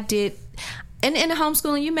what I did in the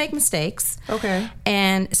homeschooling, you make mistakes. Okay.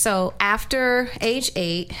 And so after age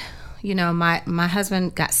 8, you know, my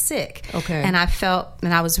husband got sick. Okay. And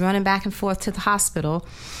I was running back and forth to the hospital.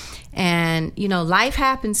 And, you know, life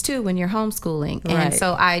happens too when you're homeschooling. Right. And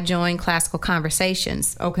so I joined Classical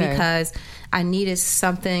Conversations because I needed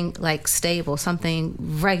something like stable, something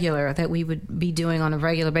regular that we would be doing on a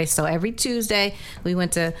regular basis. So every Tuesday we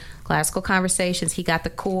went to Classical Conversations. He got the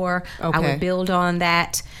core. I would build on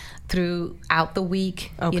that throughout the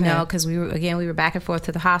week, you know, because we were back and forth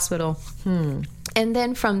to the hospital. And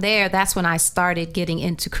then from there, that's when I started getting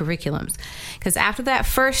into curriculums. Because after that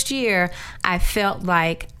first year, I felt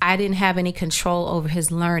like I didn't have any control over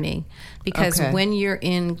his learning. Because when you're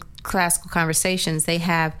in Classical Conversations, they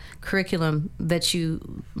have curriculum that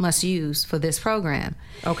you must use for this program.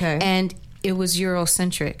 Okay. And it was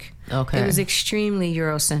Eurocentric. Okay. It was extremely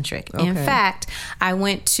Eurocentric. Okay. In fact, I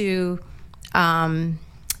went to...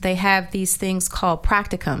 they have these things called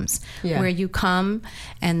practicums where you come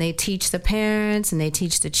and they teach the parents and they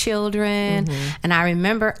teach the children. And I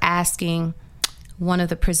remember asking one of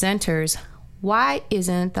the presenters, why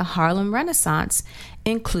isn't the Harlem Renaissance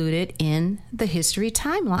included in the history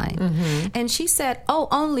timeline? And she said,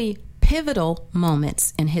 only pivotal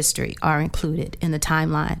moments in history are included in the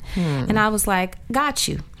timeline. And I was like, got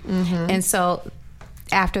you. And so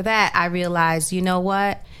after that, I realized, you know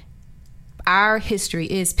what? Our history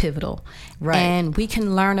is pivotal, right? And we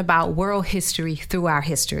can learn about world history through our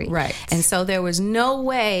history, right? And so there was no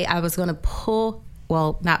way I was going to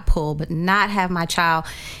not have my child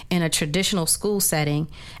in a traditional school setting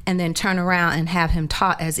and then turn around and have him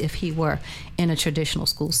taught as if he were in a traditional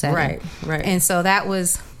school setting, right? And so that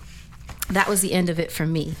was the end of it for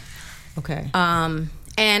me. Okay. And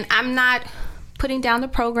I'm not putting down the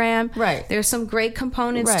program. Right. There's some great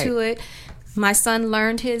components to it. My son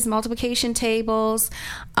learned his multiplication tables,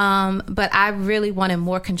 but I really wanted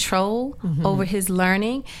more control over his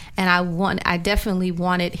learning, and I definitely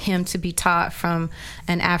wanted him to be taught from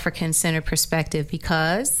an African-centered perspective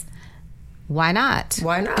because why not?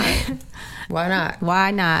 Why not? Why not?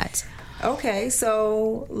 Why not? Okay,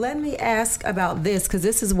 so let me ask about this because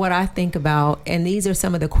this is what I think about, and these are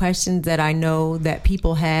some of the questions that I know that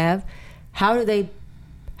people have.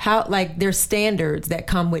 There's standards that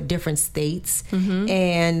come with different states,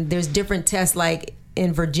 and there's different tests. Like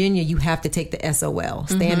in Virginia, you have to take the SOL,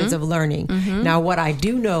 Standards of Learning. Now, what I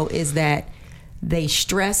do know is that they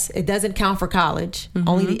stress, it doesn't count for college.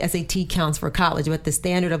 Only the SAT counts for college, but the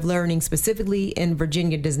Standard of Learning specifically in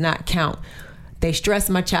Virginia does not count. They stressed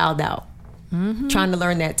my child out trying to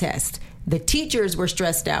learn that test. The teachers were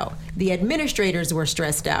stressed out. The administrators were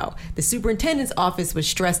stressed out. The superintendent's office was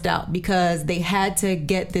stressed out because they had to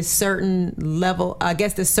get this certain level,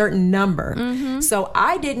 this certain number. So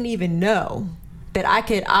I didn't even know that I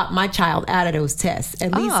could opt my child out of those tests,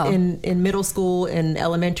 at least in middle school and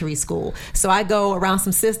elementary school. So I go around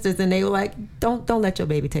some sisters and they were like, don't let your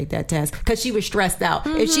baby take that test, because she was stressed out.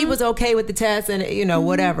 If she was okay with the test and, you know,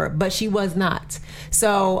 whatever, but she was not.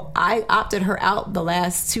 So I opted her out the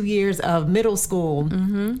last 2 years of middle school.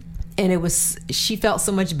 And she felt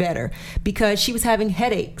so much better because she was having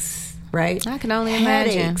headaches. Right? I can only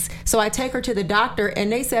imagine. So I take her to the doctor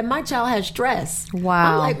and they said, my child has stress.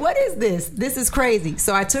 Wow. I'm like, what is this? This is crazy.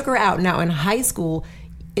 So I took her out. Now in high school,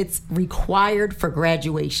 it's required for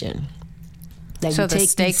graduation. So the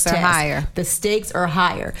stakes are higher. The stakes are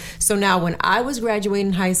higher. So now when I was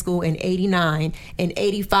graduating high school in 89 and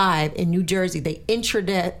 85 in New Jersey, they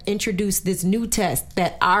introduced this new test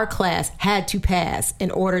that our class had to pass in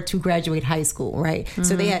order to graduate high school, right?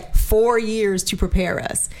 So they had 4 years to prepare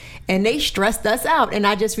us. And they stressed us out. And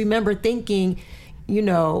I just remember thinking, you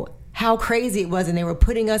know, how crazy it was. And they were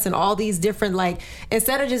putting us in all these different, like,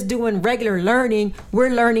 instead of just doing regular learning,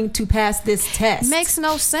 we're learning to pass this test. Makes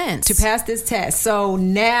no sense. To pass this test. So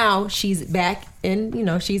now she's back in, you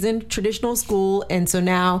know, she's in traditional school. And so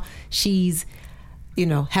now she's, you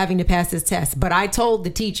know, having to pass this test. But I told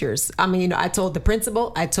the teachers, I mean, you know, I told the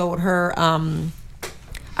principal, I told her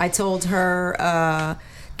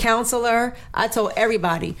counselor, I told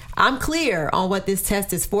everybody, I'm clear on what this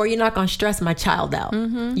test is for. You're not going to stress my child out.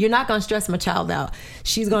 You're not going to stress my child out.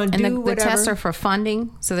 She's going to do whatever. The tests are for funding,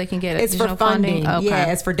 so they can get it's additional for funding. Okay.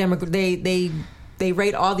 Yeah, it's for they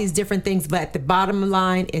rate all these different things, but at the bottom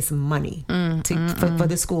line, it's money for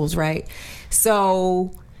the schools, right?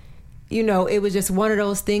 So, you know, it was just one of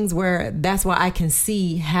those things where that's why I can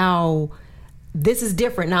see how this is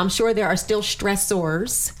different. Now, I'm sure there are still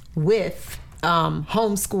stressors with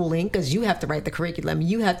homeschooling, because you have to write the curriculum,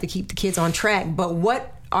 you have to keep the kids on track. But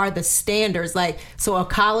what are the standards? Like, so a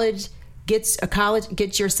college gets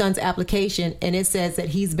your son's application and it says that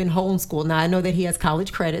he's been homeschooled. Now I know that he has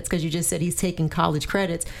college credits, because you just said he's taking college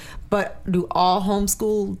credits, but do all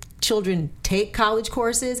homeschool children take college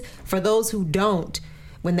courses? For those who don't,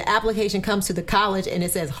 when the application comes to the college and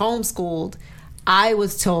it says homeschooled, I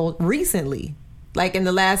was told recently, like in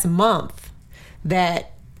the last month,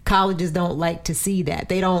 that colleges don't like to see that.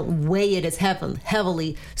 They don't weigh it as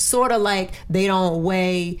heavily, sort of like they don't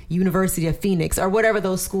weigh University of Phoenix or whatever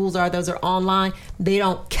those schools are. Those are online. They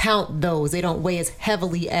don't count those. They don't weigh as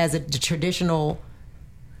heavily as the traditional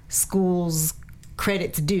schools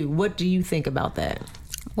credits do. What do you think about that?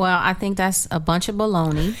 Well, I think that's a bunch of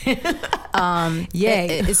baloney.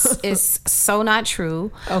 It's so not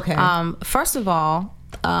true. Okay. First of all,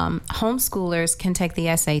 homeschoolers can take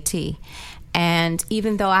the SAT. And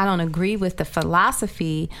even though I don't agree with the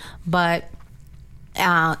philosophy, but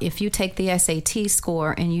if you take the SAT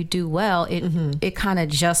score and you do well, it kind of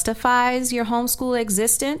justifies your homeschool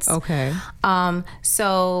existence. Okay.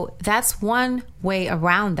 So that's one way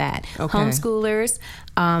around that. Okay. Homeschoolers,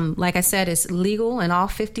 like I said, it's legal in all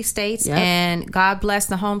 50 states. Yep. And God bless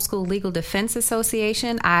the Homeschool Legal Defense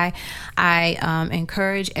Association. I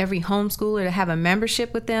encourage every homeschooler to have a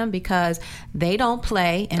membership with them, because they don't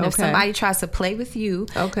play. And if somebody tries to play with you,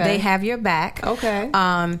 they have your back. Okay.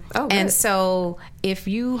 And so if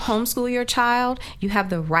you homeschool your child, you have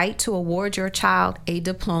the right to award your child a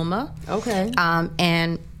diploma. Okay.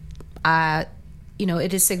 You know,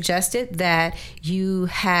 it is suggested that you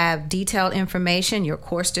have detailed information, your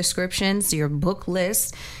course descriptions, your book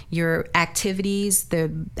list, your activities,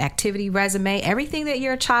 the activity resume, everything that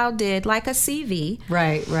your child did, like a CV.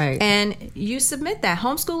 Right. And you submit that.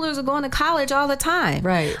 Homeschoolers are going to college all the time.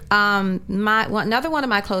 Right. Another one of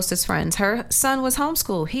my closest friends, her son was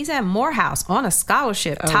homeschooled. He's at Morehouse on a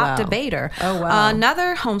scholarship, top debater. Oh, wow.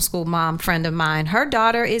 Another homeschool mom friend of mine, her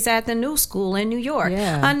daughter is at the New School in New York.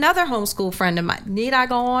 Yeah. Another homeschool friend of mine, need I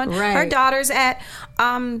go on? Right. Her daughter's at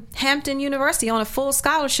Hampton University on a full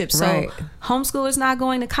scholarship. So homeschoolers not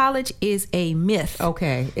going to college is a myth.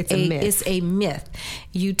 Okay, it's a myth. It's a myth.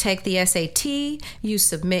 You take the SAT, you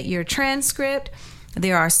submit your transcript.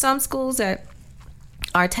 There are some schools that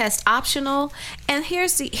are test optional. And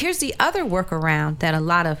here's the other workaround that a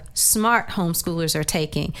lot of smart homeschoolers are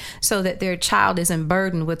taking, so that their child isn't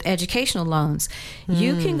burdened with educational loans.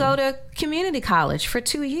 You can go to community college for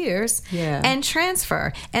 2 years and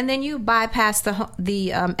transfer, and then you bypass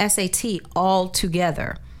the SAT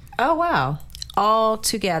altogether. Oh, wow. All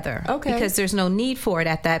together. Okay. Because there's no need for it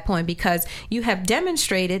at that point, because you have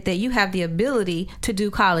demonstrated that you have the ability to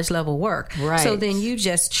do college level work. Right. So then you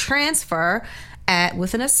just transfer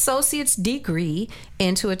with an associate's degree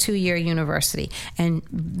into a 2-year university, and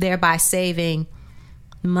thereby saving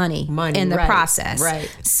money in the process.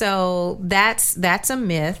 Right. So that's a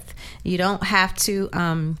myth. You don't have to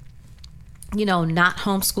not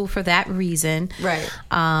homeschool for that reason. Right.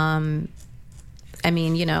 I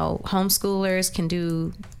mean, homeschoolers can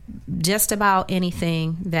do just about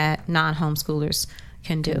anything that non-homeschoolers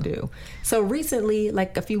can do. So recently,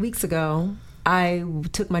 like a few weeks ago, I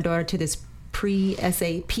took my daughter to this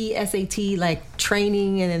PSAT like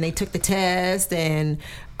training, and then they took the test, and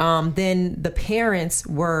then the parents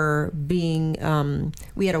were being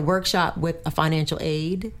we had a workshop with a financial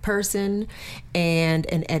aid person and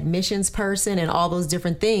an admissions person and all those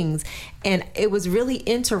different things, and it was really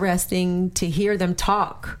interesting to hear them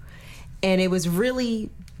talk, and it was really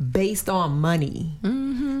based on money.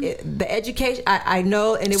 The education, I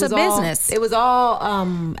know, and it was all business. It was all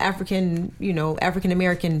African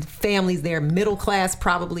American families there, middle class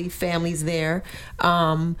probably families there,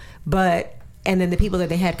 but and then the people that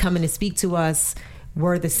they had coming to speak to us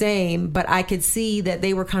were the same. But I could see that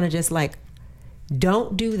they were kind of just like,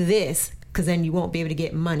 don't do this because then you won't be able to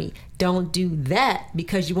get money. Don't do that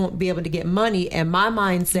because you won't be able to get money. And my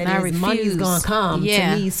mindset is money's gonna come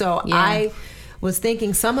to me. So I was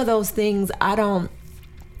thinking some of those things I don't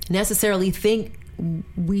necessarily think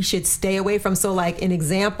we should stay away from. So like an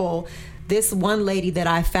example, this one lady that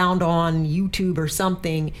I found on YouTube or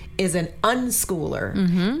something is an unschooler,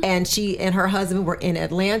 and she and her husband were in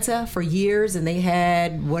Atlanta for years, and they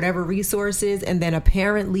had whatever resources, and then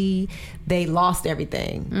apparently they lost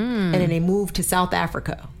everything, and then they moved to South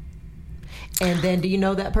Africa. And then, do you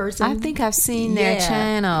know that person? I think I've seen their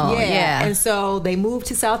channel. Yeah. And so they moved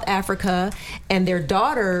to South Africa, and their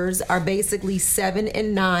daughters are basically 7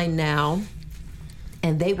 and 9 now,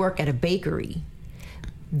 and they work at a bakery.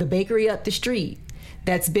 The bakery up the street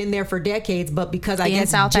that's been there for decades, but because I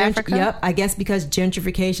guess South Africa? Yep, I guess because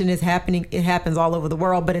gentrification is happening, it happens all over the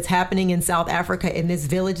world, but it's happening in South Africa in this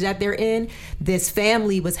village that they're in. This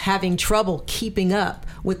family was having trouble keeping up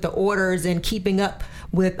with the orders and keeping up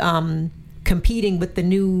with competing with the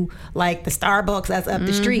new, like the Starbucks that's up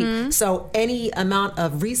the street. So any amount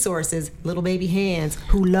of resources, little baby hands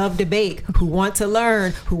who love to bake, who want to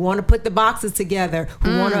learn, who want to put the boxes together,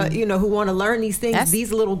 who want to, who want to learn these things.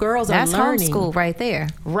 These little girls are learning. That's homeschool right there.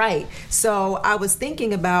 Right. So I was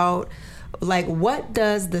thinking about, like, what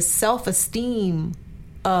does the self-esteem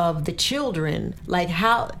of the children, like,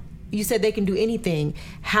 how you said they can do anything.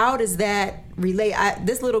 How does that relate?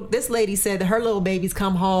 This lady said that her little babies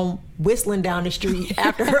come home whistling down the street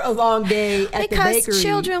after a long day at the bakery. Because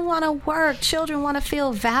children want to work. Children want to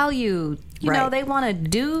feel valued. You know, they want to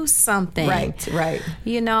do something. Right.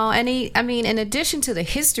 And in addition to the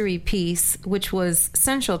history piece, which was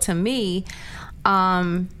central to me,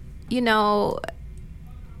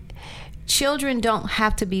 children don't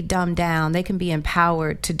have to be dumbed down. They can be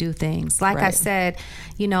empowered to do things. Like I said,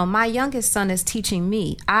 my youngest son is teaching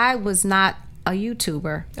me. I was not a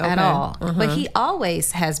YouTuber at all, but he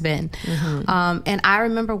always has been. And I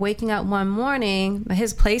remember waking up one morning,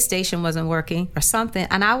 his PlayStation wasn't working or something,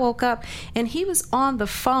 and I woke up and he was on the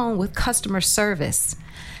phone with customer service,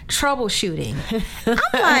 troubleshooting.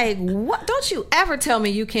 I'm like, what? Don't you ever tell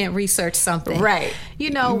me you can't research something. Right.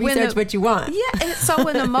 Research what you want. Yeah. So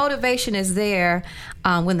when the motivation is there,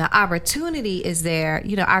 when the opportunity is there,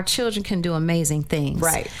 our children can do amazing things.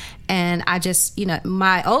 Right. And I just,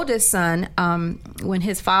 my oldest son, when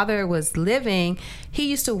his father was living, he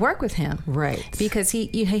used to work with him. Right. Because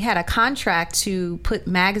he had a contract to put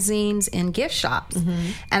magazines in gift shops.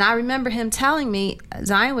 And I remember him telling me,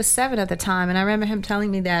 Zion was 7 at the time, and I remember him telling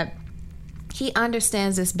me that he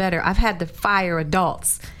understands this better. I've had to fire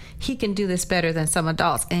adults. He can do this better than some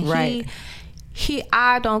adults. And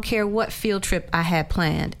I don't care what field trip I had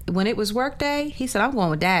planned. When it was work day, he said, I'm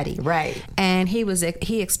going with daddy. Right. And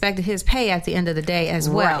he expected his pay at the end of the day as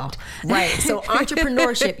well. Right. So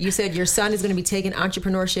entrepreneurship, you said your son is going to be taking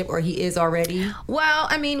entrepreneurship, or he is already? Well,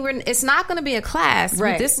 it's not going to be a class.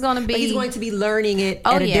 Right. This is going to be... But he's going to be learning it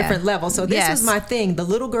at a different level. So this was my thing. The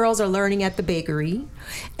little girls are learning at the bakery.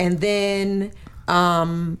 And then...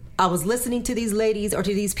 I was listening to these ladies or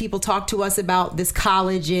to these people talk to us about this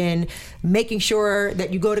college and making sure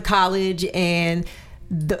that you go to college, and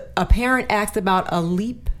a parent asked about a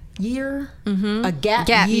leap year, a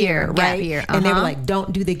gap year, right? Gap year. And they were like,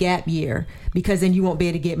 don't do the gap year because then you won't be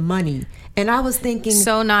able to get money. And I was thinking,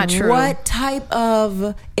 so not true. What type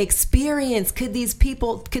of experience could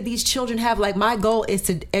these children have? Like, my goal is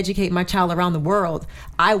to educate my child around the world.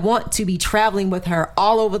 I want to be traveling with her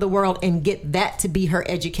all over the world and get that to be her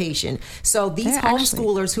education. So these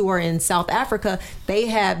homeschoolers who are in South Africa,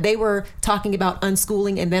 they were talking about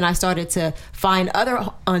unschooling, and then I started to find other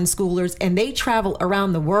unschoolers, and they travel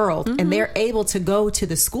around the world, and they're able to go to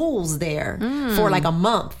the schools there for like a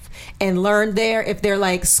month. and learn there. If they're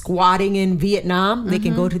like squatting in Vietnam, they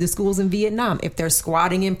can go to the schools in Vietnam. If they're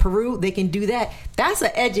squatting in Peru, they can do that. That's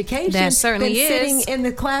an education. That certainly is. Sitting in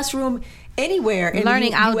the classroom anywhere in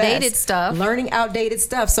learning the outdated US, stuff. Learning outdated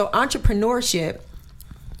stuff. So entrepreneurship,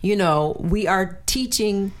 you know, we are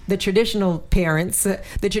teaching the traditional parents,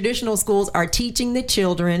 the traditional schools are teaching the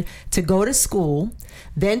children to go to school,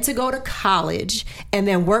 then to go to college, and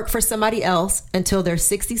then work for somebody else until they're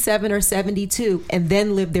 67 or 72, and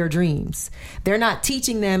then live their dreams. They're not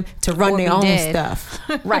teaching them to run their own stuff.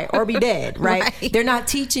 Right, or be dead, right? They're not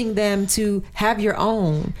teaching them to have your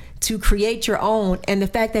own, to create your own, and the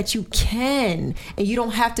fact that you can, and you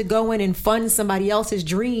don't have to go in and fund somebody else's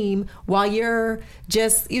dream while you're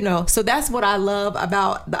just, you know. So that's what I love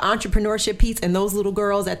about the entrepreneurship piece and those little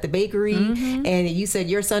girls at the bakery. And you said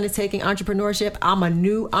your son is taking entrepreneurship. I'm a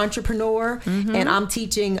new entrepreneur, and I'm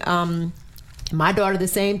teaching my daughter the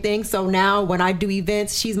same thing. So now when I do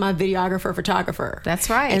events, she's my videographer, photographer.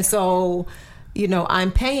 That's right. And so, you know,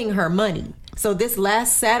 I'm paying her money. So this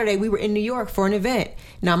last Saturday, we were in New York for an event.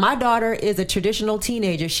 Now, my daughter is a traditional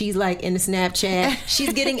teenager. She's like in the Snapchat.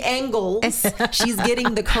 She's getting angles. She's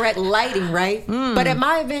getting the correct lighting, right? But at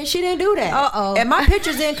my event, she didn't do that. And my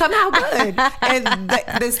pictures didn't come out good. And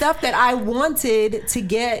the stuff that I wanted to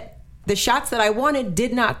get, the shots that I wanted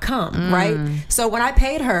did not come, right? So when I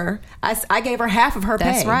paid her, I gave her half of her pay.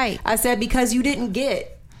 That's right. I said, because you didn't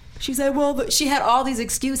get... She said, well, she had all these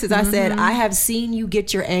excuses. I said, I have seen you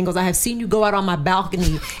get your angles. I have seen you go out on my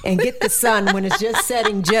balcony and get the sun when it's just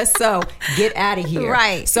setting just so. Get out of here.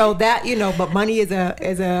 Right. So that, you know, but money is an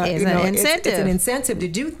incentive. It's an incentive to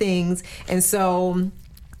do things. And so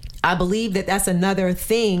I believe that that's another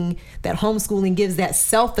thing that homeschooling gives, that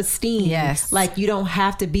self-esteem. Yes. Like, you don't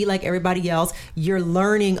have to be like everybody else. You're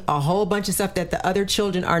learning a whole bunch of stuff that the other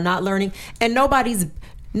children are not learning. And nobody's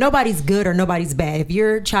good or nobody's bad. If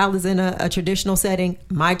your child is in a traditional setting,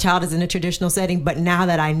 my child is in a traditional setting, but now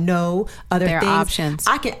that I know other there are things,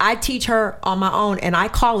 options. I teach her on my own, and I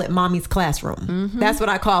call it mommy's classroom. That's what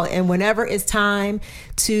I call it. And whenever it's time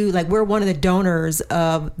to, like, we're one of the donors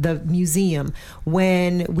of the museum.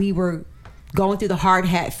 When we were going through the hard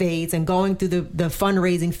hat phase and going through the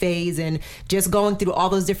fundraising phase and just going through all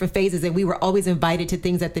those different phases, and we were always invited to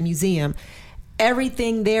things at the museum.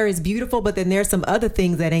 Everything there is beautiful, but then there's some other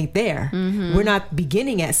things that ain't there. We're not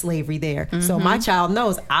beginning at slavery there. So my child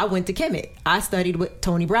knows I went to Kemet. I studied with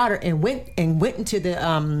Tony Browder and went into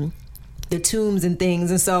the tombs and things.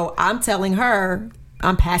 And so I'm telling her,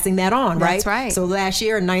 I'm passing that on, right? That's right. So last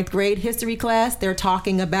year in 9th grade history class, they're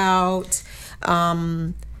talking about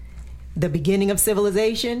the beginning of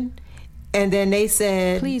civilization. And then they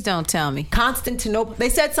said, please don't tell me. Constantinople. They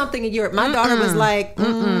said something in Europe. My daughter was like,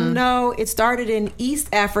 no, it started in East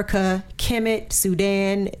Africa, Kemet,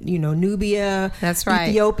 Sudan, you know, Nubia, that's right,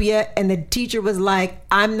 Ethiopia. And the teacher was like,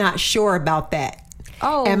 I'm not sure about that.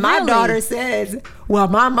 Oh, and my really? daughter says, well,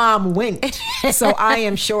 my mom went, so I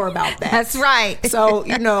am sure about that. That's right. So,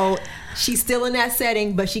 you know, she's still in that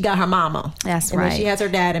setting, but she got her mama. That's and right. Then she has her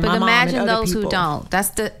dad and but my mom and imagine other those people. who don't. That's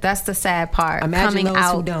the sad part. Imagine coming those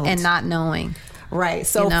out who don't. and not knowing. Right.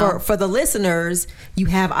 So you know? for the listeners, you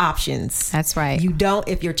have options. That's right. You don't,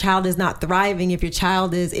 if your child is not thriving, if you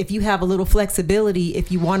have a little flexibility,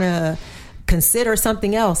 if you want to consider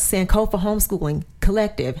something else, Sankofa Homeschooling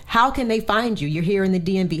Collective, how can they find you? You're here in the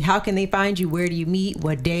DMV. How can they find you? Where do you meet?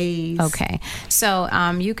 What days? Okay. So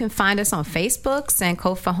you can find us on Facebook,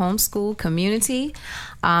 Sankofa Homeschool Community.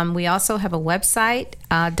 We also have a website,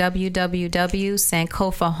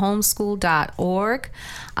 www.sankofahomeschool.org.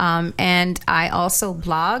 And I also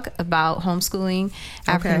blog about homeschooling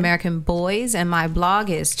African American boys, and my blog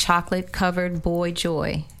is Chocolate Covered Boy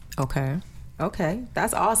Joy. Okay,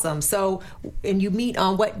 that's awesome. So, and you meet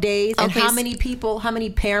on what days? And how many people, how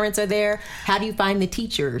many parents are there? How do you find the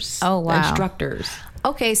teachers? Oh, wow. The instructors?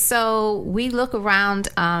 Okay, so we look around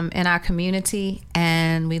in our community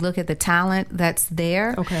and we look at the talent that's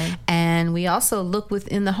there. Okay. And we also look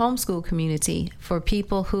within the homeschool community for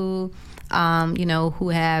people who, who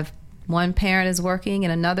have one parent is working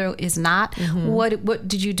and another is not. What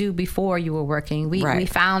did you do before you were working? We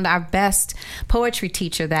found our best poetry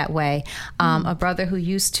teacher that way. A brother who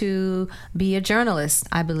used to be a journalist,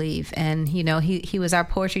 I believe, and he was our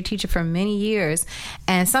poetry teacher for many years.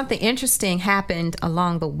 And something interesting happened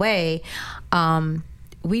along the way.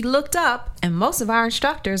 We looked up, and most of our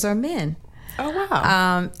instructors are men. Oh,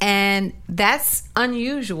 wow. And that's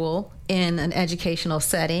unusual in an educational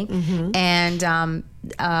setting. And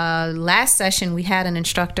last session, we had an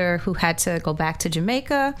instructor who had to go back to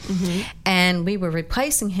Jamaica, and we were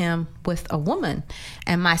replacing him with a woman.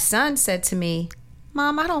 And my son said to me,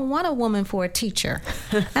 Mom, I don't want a woman for a teacher.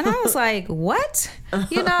 And I was like, what?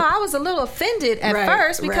 You know, I was a little offended at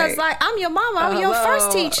first because like, I'm your mama, I'm your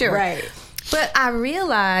first teacher. Right. But I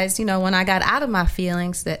realized, you know, when I got out of my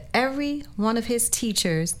feelings that every one of his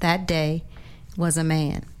teachers that day was a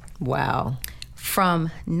man. Wow.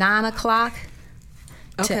 From 9 o'clock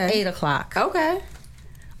to 8 o'clock. Okay.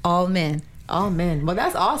 All men. All men. Well,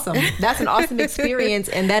 that's awesome. That's an awesome experience.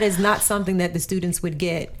 And that is not something that the students would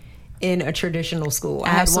get in a traditional school. Absolutely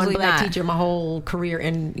I had one black not. teacher my whole career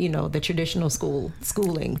in, you know, the traditional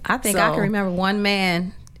schooling. I think I can remember one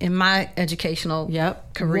man in my educational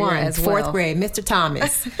career as well. Fourth grade, Mr.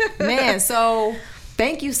 Thomas. Man, so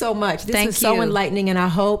thank you so much. This is so enlightening, and I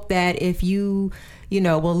hope that if you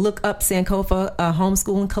will look up Sankofa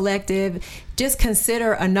Homeschooling Collective, just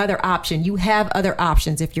consider another option. You have other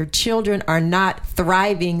options. If your children are not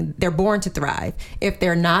thriving, they're born to thrive. If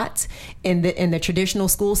they're not in the traditional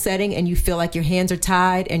school setting and you feel like your hands are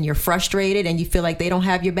tied and you're frustrated and you feel like they don't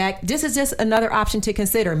have your back, this is just another option to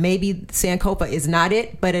consider. Maybe Sankofa is not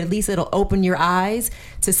it, but at least it'll open your eyes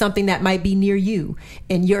to something that might be near you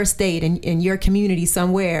in your state, in your community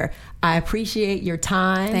somewhere. I appreciate your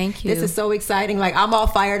time. Thank you. This is so exciting. Like, I'm all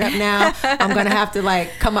fired up now. I'm going to have to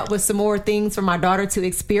come up with some more things for my daughter to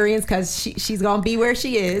experience because she's going to be where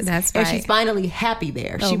she is. That's right. And she's finally happy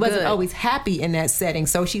there. She wasn't always happy in that setting.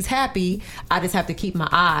 So she's happy. I just have to keep my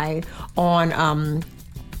eye on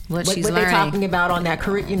what they're talking about on that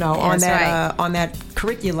on that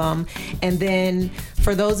curriculum. And then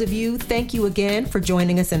for those of you, thank you again for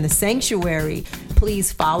joining us in the sanctuary.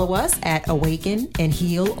 Please follow us at Awaken and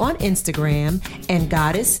Heal on Instagram and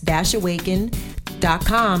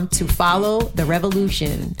goddess-awaken.com to follow the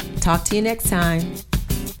revolution. Talk to you next time.